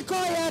mabadiliko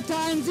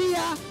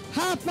yataanzia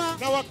hapa.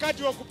 Na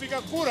wakati wa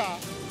kupiga kura,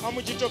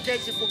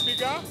 hamjitokezi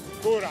kupiga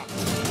kura.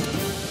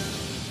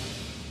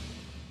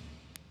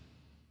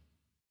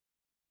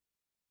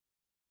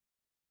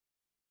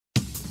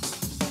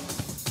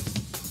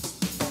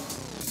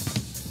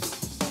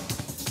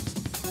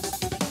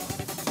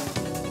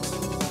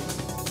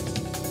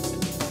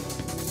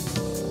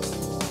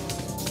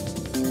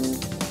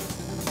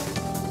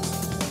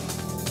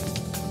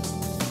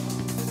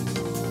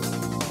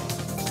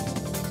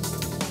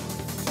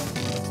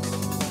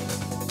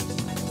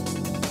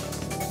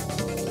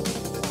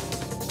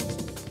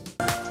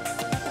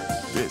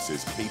 This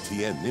is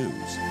KTN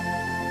News.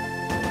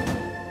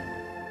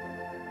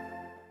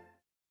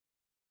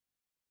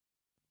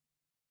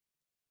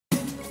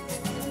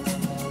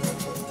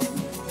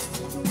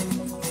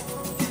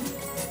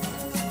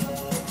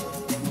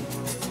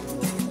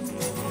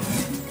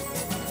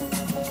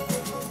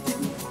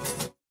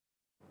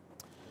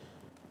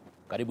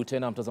 Karibu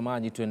tena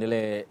mtazamaji,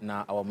 tuendelee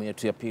na awamu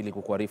yetu ya pili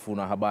kukuarifu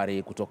na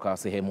habari kutoka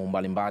sehemu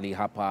mbalimbali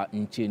hapa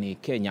nchini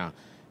Kenya.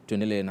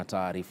 Tuendelee na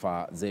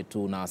taarifa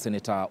zetu. Na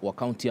seneta wa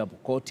kaunti ya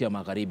Pokot ya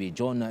Magharibi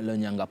John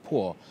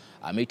Lonyangapuo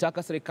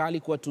ameitaka serikali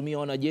kuwatumia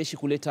wanajeshi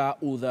kuleta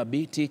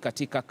udhabiti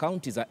katika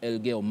kaunti za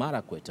Elgeyo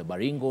Marakwet,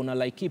 Baringo na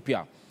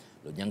Laikipia.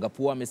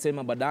 Lonyangapuo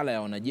amesema badala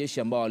ya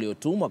wanajeshi ambao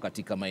waliotumwa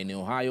katika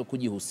maeneo hayo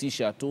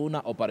kujihusisha tu na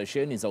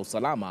operesheni za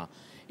usalama,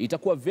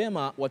 itakuwa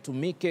vyema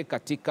watumike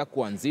katika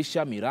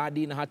kuanzisha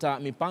miradi na hata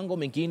mipango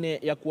mingine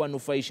ya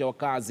kuwanufaisha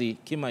wakazi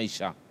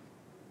kimaisha.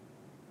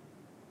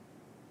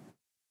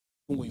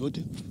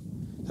 Yote.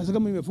 Sasa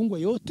kama imefungwa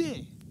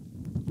yote,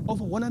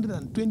 over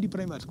 120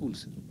 primary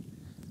schools,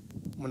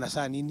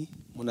 mnasaa nini?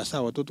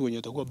 Mnasaa watoto wenye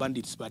watakuwa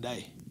bandits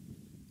baadaye.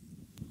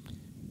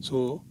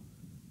 So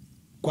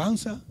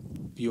kwanza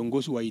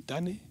viongozi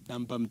waitane,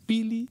 namba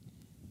mbili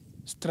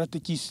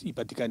strategies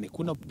ipatikane.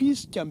 Kuna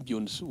peace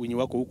champions wenye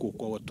wako huko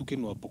kwa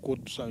Watuken wa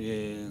Pokot,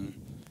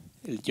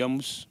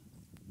 Elgeyo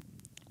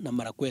na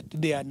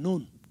Marakwet, they are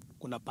known.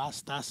 Kuna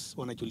pastors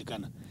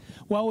wanajulikana,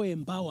 wawe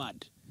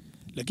empowered.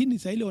 Lakini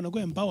sasa ile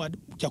wanakuwa empowered,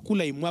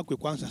 chakula imwakwe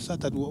kwanza.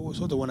 Sasa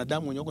sote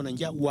wanadamu wenye wako na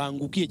njaa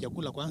waangukie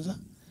chakula kwanza,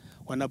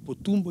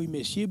 wanapotumbo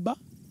imeshiba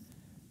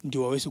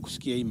ndio waweze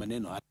kusikia hii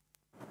maneno.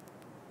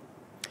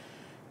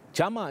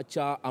 Chama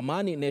cha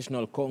Amani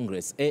National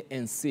Congress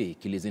ANC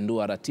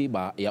kilizindua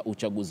ratiba ya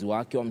uchaguzi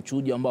wake wa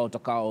mchujo ambao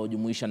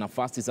utakaojumuisha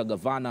nafasi za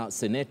gavana,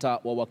 seneta,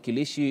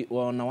 wawakilishi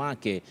wa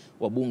wanawake,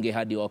 wabunge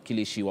hadi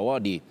wawakilishi wa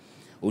wadi.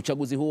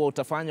 Uchaguzi huo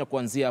utafanywa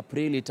kuanzia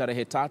Aprili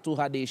tarehe 3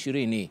 hadi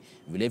 20.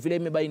 Vilevile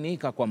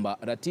imebainika kwamba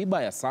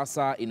ratiba ya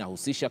sasa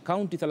inahusisha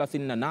kaunti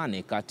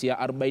 38 kati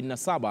ya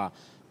 47,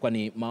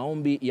 kwani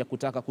maombi ya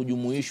kutaka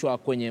kujumuishwa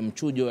kwenye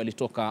mchujo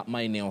yalitoka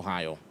maeneo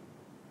hayo.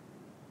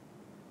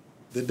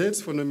 The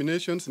dates for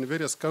nominations in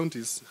various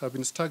counties have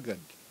been staggered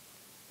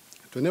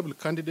to enable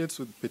candidates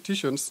with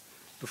petitions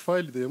to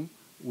file them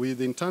with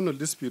the Internal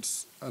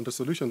Disputes and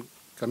Resolution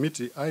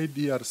Committee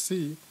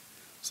 (IDRC)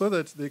 so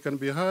that they can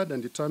be heard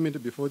and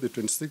determined before the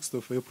 26th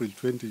of April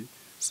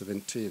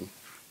 2017.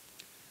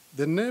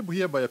 The NEB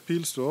hereby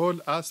appeals to all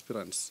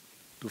aspirants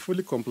to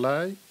fully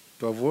comply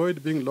to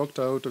avoid being locked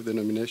out of the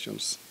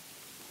nominations.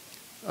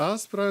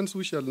 Aspirants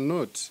who shall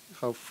not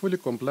have fully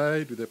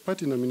complied with the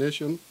party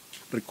nomination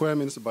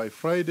requirements by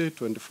Friday,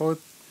 24th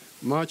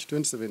March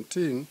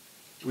 2017,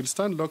 will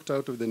stand locked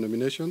out of the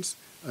nominations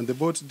and the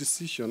board's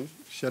decision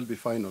shall be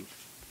final.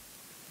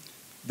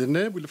 The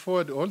NEB will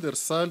forward all the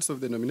results of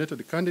the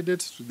nominated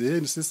candidates to the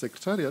ANC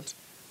Secretariat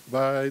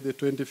by the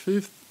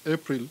 25th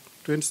April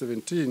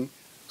 2017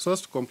 so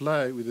as to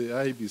comply with the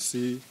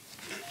IBC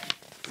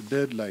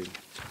deadline.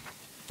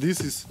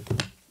 This is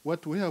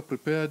what we have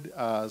prepared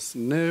as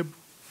NEB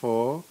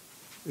for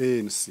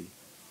ANC.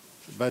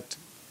 But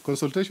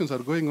consultations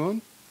are going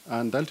on,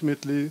 and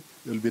ultimately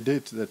there will be a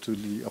date that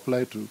will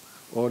apply to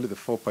all the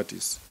 4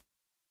 parties.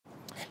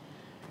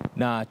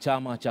 Na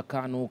chama cha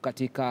KANU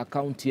katika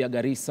kaunti ya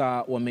Garissa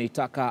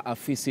wameitaka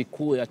afisi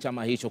kuu ya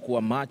chama hicho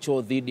kuwa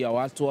macho dhidi ya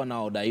watu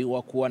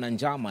wanaodaiwa kuwa na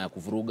njama ya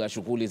kuvuruga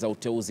shughuli za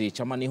uteuzi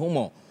chamani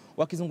humo.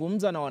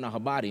 Wakizungumza na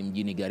wanahabari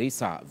mjini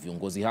Garissa,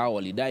 viongozi hao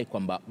walidai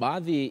kwamba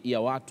baadhi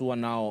ya watu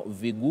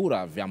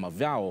wanaovigura vyama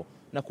vyao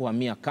na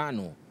kuhamia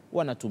KANU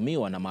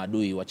wanatumiwa na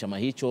maadui wa chama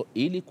hicho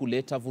ili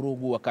kuleta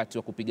vurugu wakati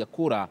wa kupiga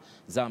kura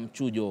za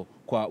mchujo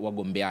kwa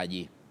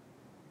wagombeaji.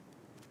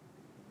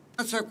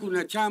 Sasa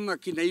kuna chama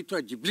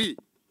kinaitwa Jubilee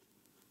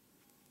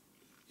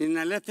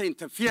inaleta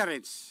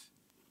interference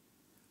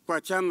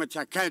kwa chama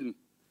cha KANU.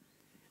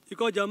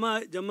 Iko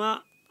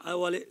jamaa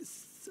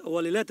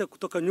walileta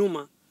kutoka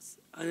nyuma,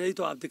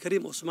 anaitwa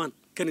Abdikarim Osman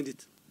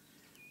candidate.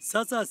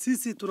 Sasa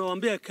sisi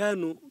tunawaambia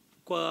KANU,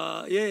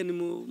 kwa yeye ni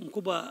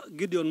mkubwa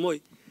Gideon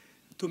Moi,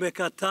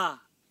 tumekataa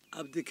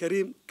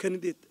Abdikarim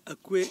candidate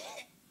akue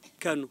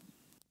KANU.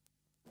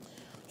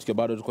 Tukiwa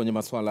bado tuko kwenye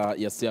masuala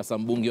ya siasa,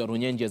 mbunge wa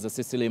Runyenje za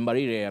Cecily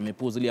Mbarire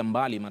amepuuzilia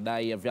mbali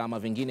madai ya vyama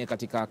vingine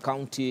katika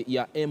kaunti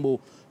ya Embu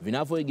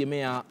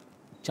vinavyoegemea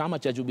chama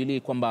cha Jubilee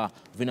kwamba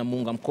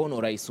vinamuunga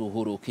mkono Rais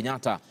Uhuru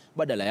Kenyatta.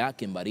 Badala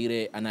yake,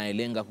 Mbarire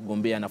anayelenga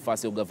kugombea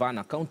nafasi ya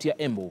ugavana kaunti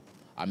ya Embu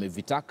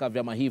amevitaka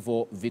vyama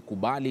hivyo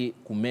vikubali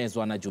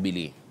kumezwa na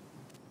Jubilee.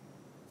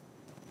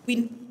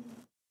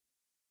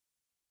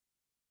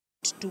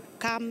 To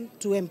come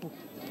to Embu.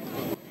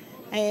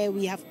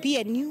 We have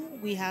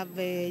PNU, we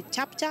have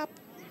Chap Chap,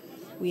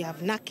 we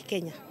have NAK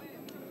Kenya.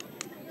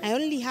 I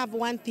only have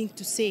one thing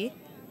to say,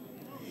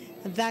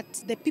 that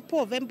the people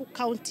of Embu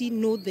County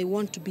know they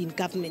want to be in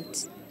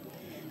government.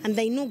 And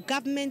they know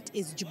government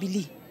is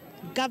Jubilee.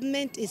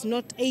 Government is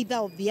not either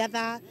of the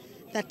other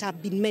that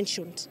have been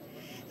mentioned.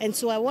 And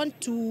so I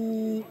want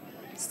to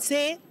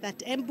say that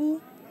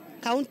Embu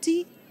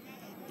County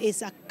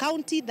is a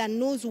county that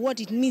knows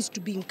what it means to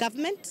be in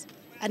government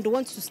and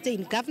wants to stay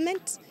in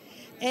government.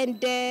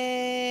 And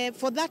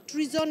for that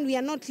reason, we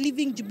are not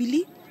leaving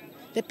Jubilee.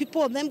 The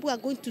people of Embu are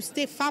going to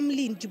stay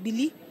firmly in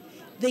Jubilee.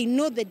 They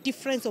know the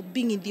difference of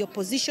being in the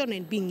opposition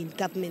and being in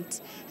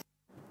government.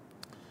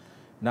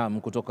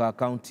 Naam, kutoka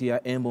kaunti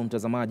ya Embu,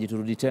 mtazamaji,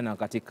 turudi tena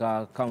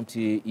katika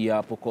kaunti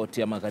ya Pokot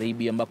ya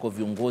Magharibi ambako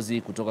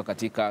viongozi kutoka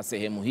katika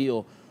sehemu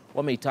hiyo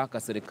wameitaka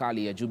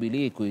serikali ya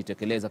Jubilee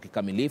kuitekeleza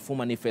kikamilifu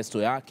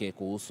manifesto yake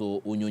kuhusu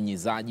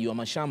unyunyizaji wa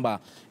mashamba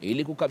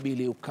ili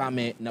kukabili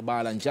ukame na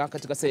baa la njaa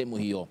katika sehemu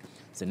hiyo.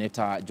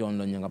 Seneta John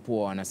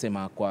Lonyangapuo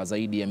anasema kwa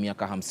zaidi ya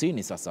miaka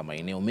 50 sasa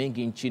maeneo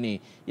mengi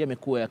nchini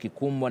yamekuwa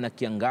yakikumbwa na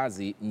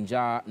kiangazi,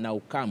 njaa na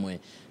ukame,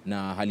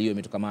 na hali hiyo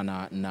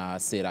imetokana na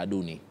sera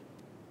duni.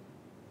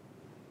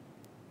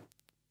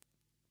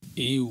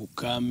 Hii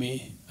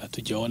ukame,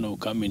 hatujaona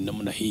ukame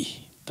namna hii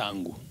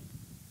tangu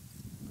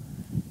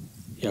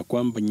ya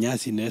kwamba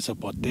nyasi inaweza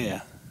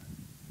potea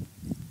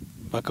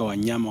mpaka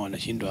wanyama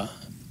wanashindwa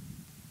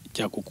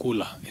cha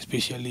kukula,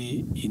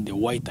 especially in the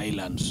White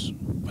Islands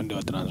upande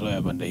wa Trans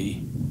Nzoia pande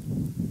hii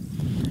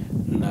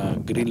na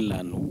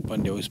Greenland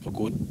upande wa West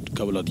Pokot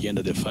kabla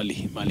hatujaenda the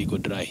Valley mali iko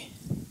dry.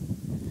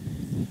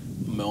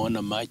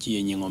 Umeona maji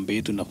yenye ng'ombe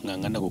yetu na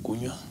kung'ang'ana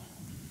kukunywa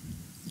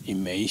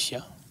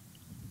imeisha.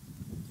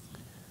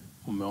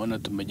 Umeona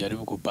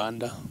tumejaribu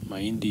kupanda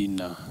mahindi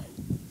na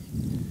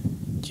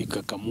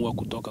chikakamua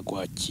kutoka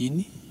kwa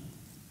chini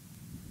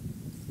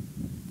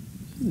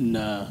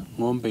na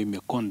ng'ombe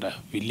imekonda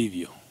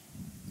vilivyo.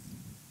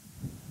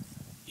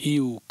 Hii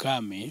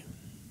ukame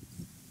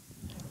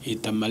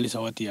itamaliza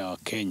watu ya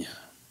Kenya,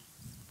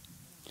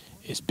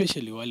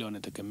 especially wale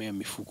wanategemea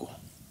mifugo.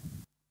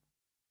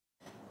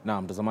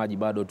 Na mtazamaji,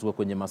 bado tuko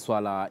kwenye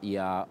masuala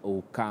ya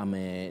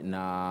ukame, na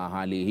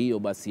hali hiyo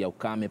basi ya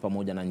ukame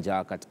pamoja na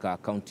njaa katika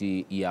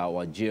kaunti ya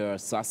Wajir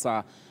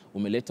sasa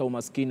umeleta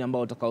umaskini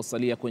ambao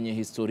utakaosalia kwenye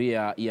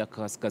historia ya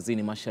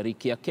kaskazini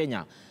mashariki ya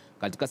Kenya.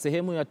 Katika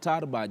sehemu ya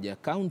Tarbaj,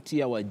 kaunti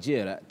ya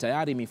Wajir,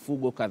 tayari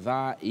mifugo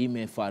kadhaa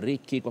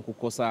imefariki kwa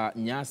kukosa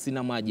nyasi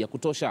na maji ya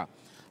kutosha.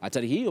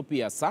 Hatari hiyo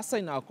pia sasa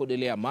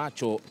inawakodelea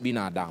macho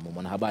binadamu.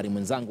 Mwanahabari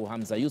mwenzangu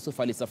Hamza Yusuf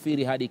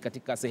alisafiri hadi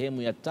katika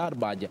sehemu ya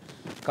Tarbaj,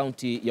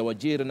 kaunti ya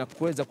Wajir, na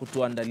kuweza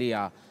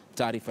kutuandalia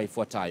taarifa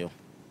ifuatayo.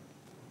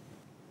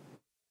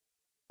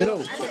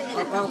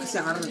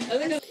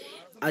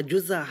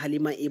 Ajuza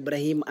Halima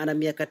Ibrahim ana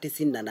miaka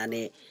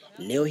 98.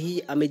 Leo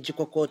hii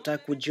amejikokota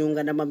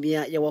kujiunga na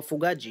mamia ya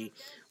wafugaji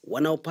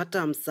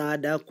wanaopata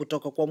msaada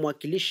kutoka kwa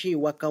mwakilishi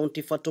wa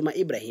kaunti Fatuma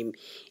Ibrahim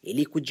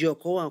ili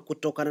kujiokoa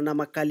kutokana na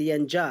makali ya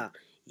njaa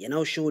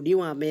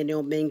yanayoshuhudiwa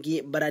maeneo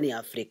mengi barani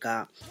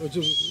Afrika.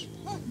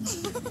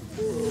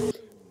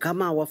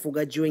 Kama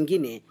wafugaji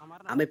wengine,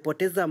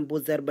 amepoteza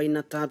mbuzi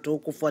 43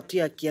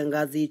 kufuatia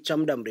kiangazi cha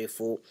muda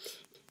mrefu.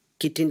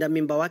 Kitinda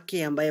mimba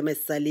wake ambaye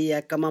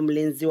amesalia kama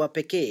mlinzi wa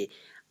pekee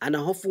ana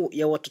hofu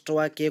ya watoto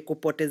wake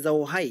kupoteza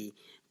uhai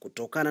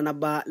kutokana na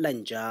baa la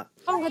njaa.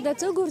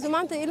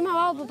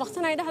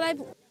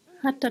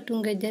 Hata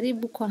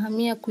tungejaribu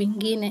kuhamia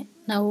kwingine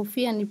na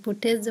hofia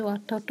nipoteze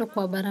watoto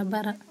kwa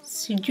barabara.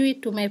 Sijui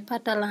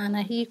tumepata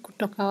laana hii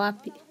kutoka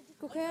wapi.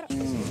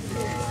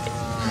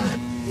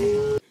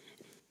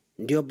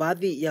 Ndio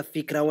baadhi ya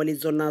fikra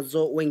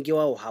walizonazo wengi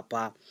wao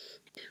hapa.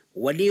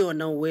 Walio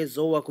na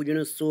uwezo wa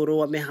kujinusuru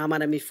wamehama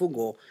na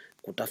mifugo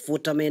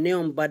kutafuta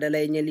maeneo mbadala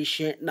yenye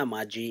lishe na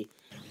maji.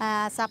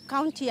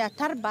 Sub-county ya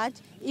Tarbaj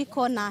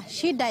iko na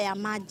shida ya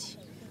maji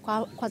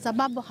kwa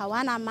sababu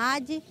hawana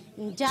maji,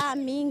 njaa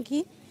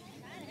mingi,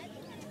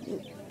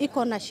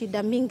 iko na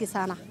shida mingi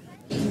sana.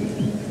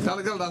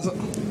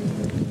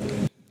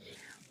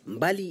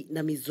 Mbali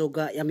na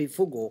mizoga ya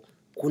mifugo,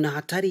 kuna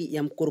hatari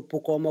ya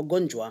mkurupuko wa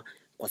magonjwa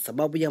kwa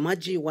sababu ya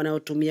maji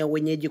wanayotumia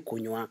wenyeji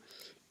kunywa.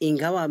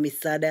 Ingawa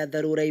misaada ya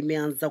dharura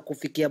imeanza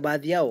kufikia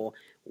baadhi yao,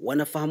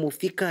 wanafahamu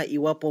fika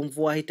iwapo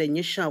mvua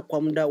haitanyesha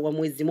kwa muda wa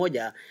mwezi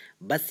moja,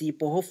 basi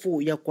ipo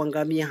hofu ya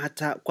kuangamia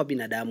hata kwa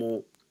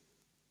binadamu.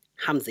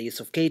 Hamza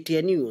Yusuf,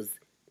 KTN News,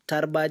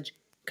 Tarbaj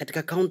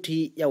katika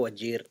kaunti ya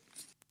Wajir.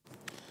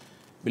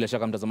 Bila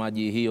shaka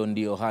mtazamaji, hiyo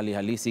ndiyo hali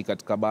halisi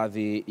katika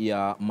baadhi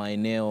ya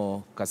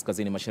maeneo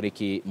kaskazini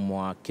mashariki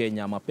mwa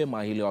Kenya.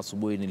 Mapema hii leo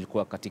asubuhi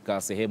nilikuwa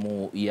katika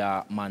sehemu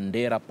ya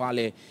Mandera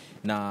pale,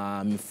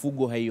 na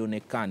mifugo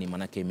haionekani,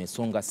 manake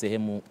imesonga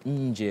sehemu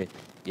nje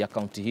ya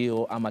kaunti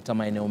hiyo ama hata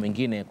maeneo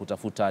mengine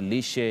kutafuta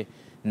lishe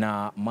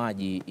na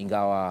maji,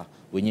 ingawa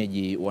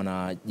wenyeji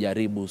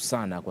wanajaribu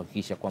sana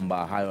kuhakikisha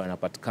kwamba hayo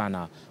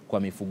yanapatikana kwa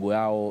mifugo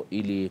yao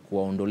ili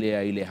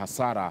kuwaondolea ile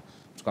hasara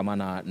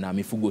kutokamana na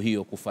mifugo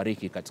hiyo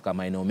kufariki katika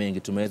maeneo mengi.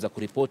 Tumeweza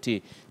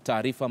kuripoti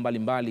taarifa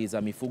mbalimbali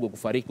za mifugo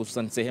kufariki,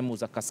 hususan sehemu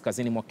za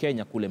kaskazini mwa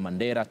Kenya kule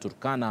Mandera,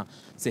 Turkana,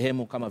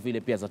 sehemu kama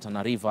vile pia za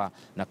Tana River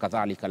na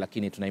kadhalika,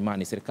 lakini tuna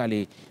imani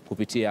serikali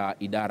kupitia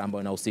idara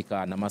ambayo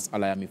inahusika na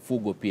masuala ya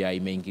mifugo pia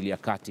imeingilia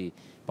kati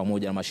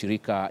pamoja na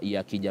mashirika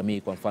ya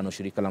kijamii, kwa mfano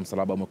shirika la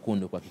Msalaba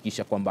Mwekundu,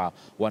 kuhakikisha kwamba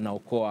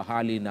wanaokoa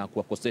hali na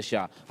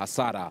kuwakosesha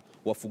hasara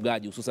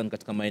wafugaji, hususan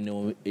katika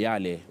maeneo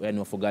yale, yaani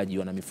wafugaji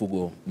wana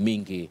mifugo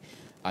mingi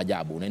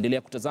ajabu.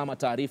 Unaendelea kutazama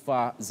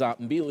taarifa za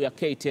Mbiu ya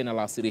KTN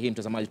alasiri hii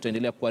mtazamaji,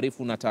 tutaendelea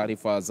kuarifu na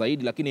taarifa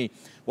zaidi, lakini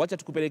wacha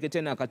tukupeleke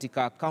tena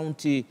katika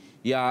kaunti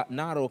ya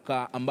Narok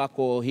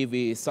ambako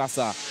hivi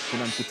sasa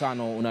kuna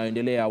mkutano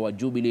unaoendelea wa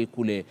Jubilee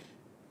kule.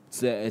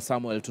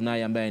 Samuel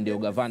Tunai ambaye ndio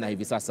gavana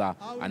hivi sasa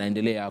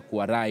anaendelea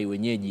kuwarai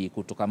wenyeji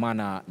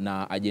kutokamana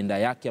na ajenda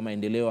yake ya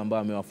maendeleo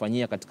ambayo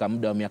amewafanyia katika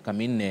muda wa miaka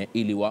 4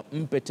 ili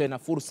wampe tena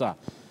fursa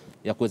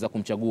ya kuweza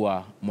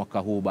kumchagua mwaka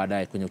huu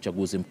baadaye kwenye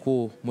uchaguzi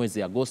mkuu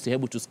mwezi Agosti.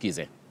 Hebu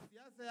tusikize.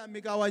 Siasa ya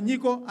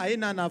migawanyiko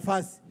haina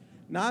nafasi,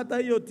 na hata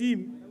hiyo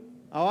team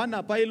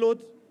hawana pilot,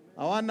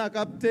 hawana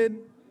captain,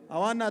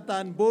 hawana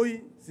tanboy,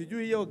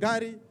 sijui hiyo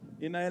gari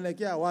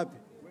inaelekea wapi.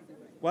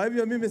 Kwa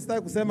hivyo mimi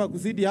sitaki kusema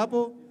kuzidi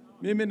hapo.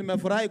 Mimi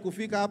nimefurahi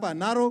kufika hapa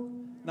Narok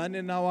na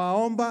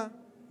ninawaomba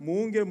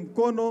muunge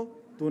mkono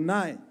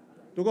Tunai.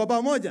 Tuko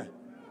pamoja?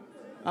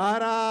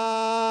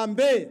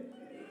 Harambee!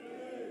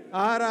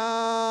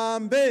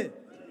 Harambee!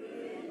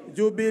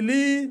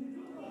 Jubilee!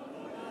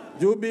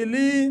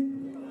 Jubilee!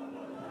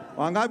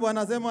 Wangapi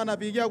wanasema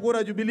wanapigia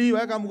kura Jubilee?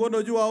 Weka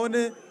mkono juu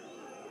waone.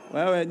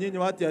 Wewe nyinyi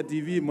watu ya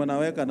TV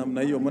mnaweka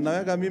namna hiyo.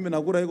 Mnaweka mimi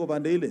na kura iko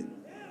pande ile.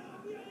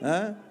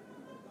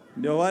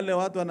 Ndio wale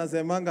watu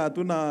wanasemanga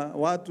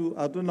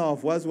hatuna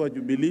wafuasi wa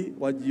Jubilee,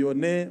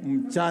 wajione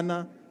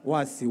mchana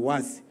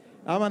wasiwasi.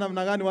 Ama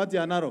namna gani watu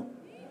ya Narok?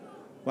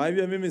 Kwa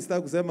hivyo mimi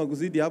sitaki kusema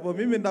kuzidi hapo.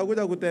 Mimi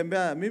nitakuja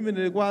kutembea. Mimi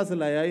nilikuwa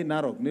asila ya hii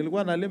Narok.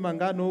 Nilikuwa nalima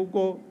ngano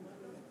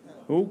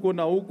huko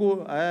na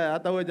huko.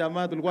 Hata wewe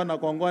jamaa tulikuwa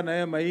nakongoa na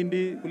yeye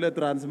mahindi kule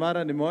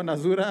Transmara, nimeona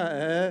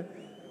sura.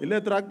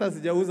 Ile tractor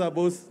sijauza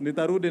boss,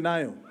 nitarudi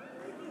nayo.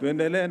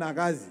 Tuendelee na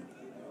kazi.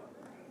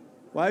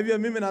 Kwa hivyo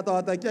mimi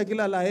natawatakia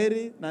kila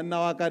laheri na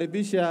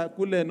ninawakaribisha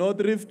kule North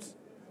Rift,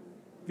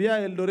 pia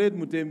Eldoret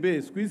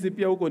mtembee. Siku hizi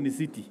pia huko ni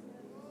city.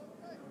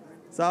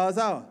 Sawa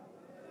sawa?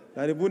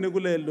 Karibuni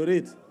kule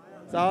Eldoret.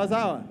 Sawa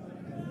sawa?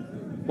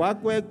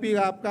 Kwak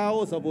piga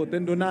apkao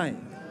saboten Tunai.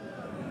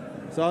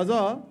 Sawa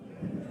sawa?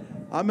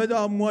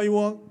 Ameja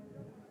mwoiwo.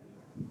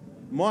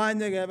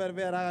 Moanye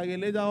keberbera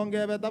akile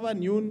ongebe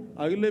taban yun,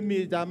 akile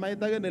mi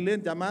chamaita ke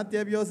nelen chamat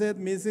chepyoset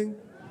missing.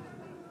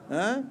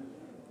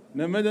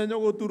 Nemeche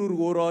nyokoturur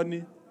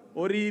koroni,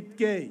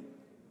 oripkei.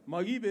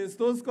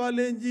 Makibestos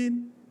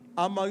kalenjin,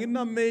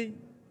 amakinamei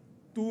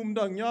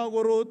tumdo nyo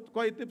korot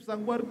koitip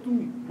sangwar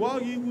tum.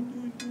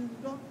 Wakikutuny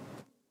tumdo,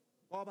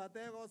 kobate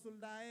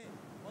kosuldae,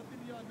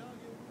 otiliondo.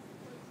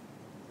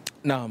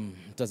 Naam,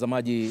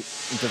 mtazamaji,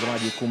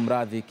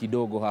 kumradhi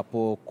kidogo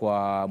hapo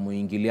kwa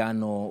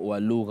muingiliano wa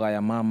lugha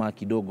ya mama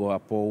kidogo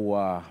hapo,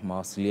 wa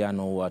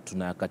mawasiliano wa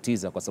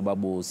tunayakatiza kwa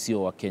sababu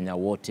sio Wakenya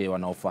wote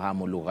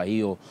wanaofahamu lugha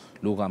hiyo.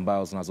 Lugha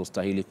ambazo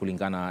zinazostahili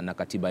kulingana na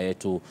katiba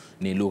yetu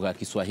ni lugha ya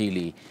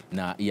Kiswahili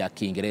na ya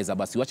Kiingereza.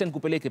 Basi wacha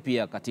nikupeleke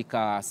pia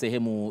katika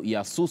sehemu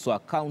ya Suswa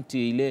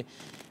kaunti ile,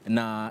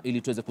 na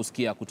ili tuweze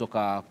kusikia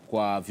kutoka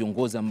kwa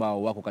viongozi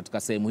ambao wako katika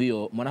sehemu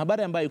hiyo.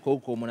 Mwanahabari ambaye yuko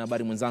huko,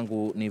 mwanahabari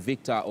mwenzangu ni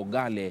Victor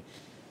Ogale.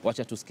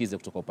 Wacha tusikize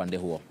kutoka upande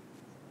huo.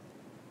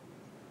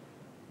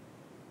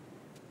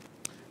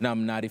 Na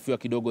mnaarifiwa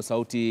kidogo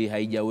sauti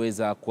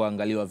haijaweza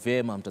kuangaliwa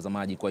vema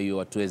mtazamaji, kwa hiyo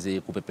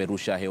hatuwezi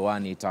kupeperusha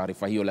hewani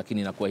taarifa hiyo,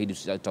 lakini nakuahidi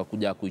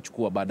tutakuja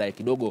kuichukua baadaye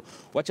kidogo.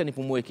 Wacha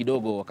nipumue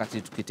kidogo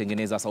wakati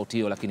tukitengeneza sauti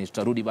hiyo, lakini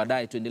tutarudi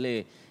baadaye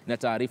tuendelee na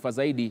taarifa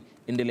zaidi.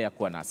 Endelea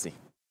kuwa nasi.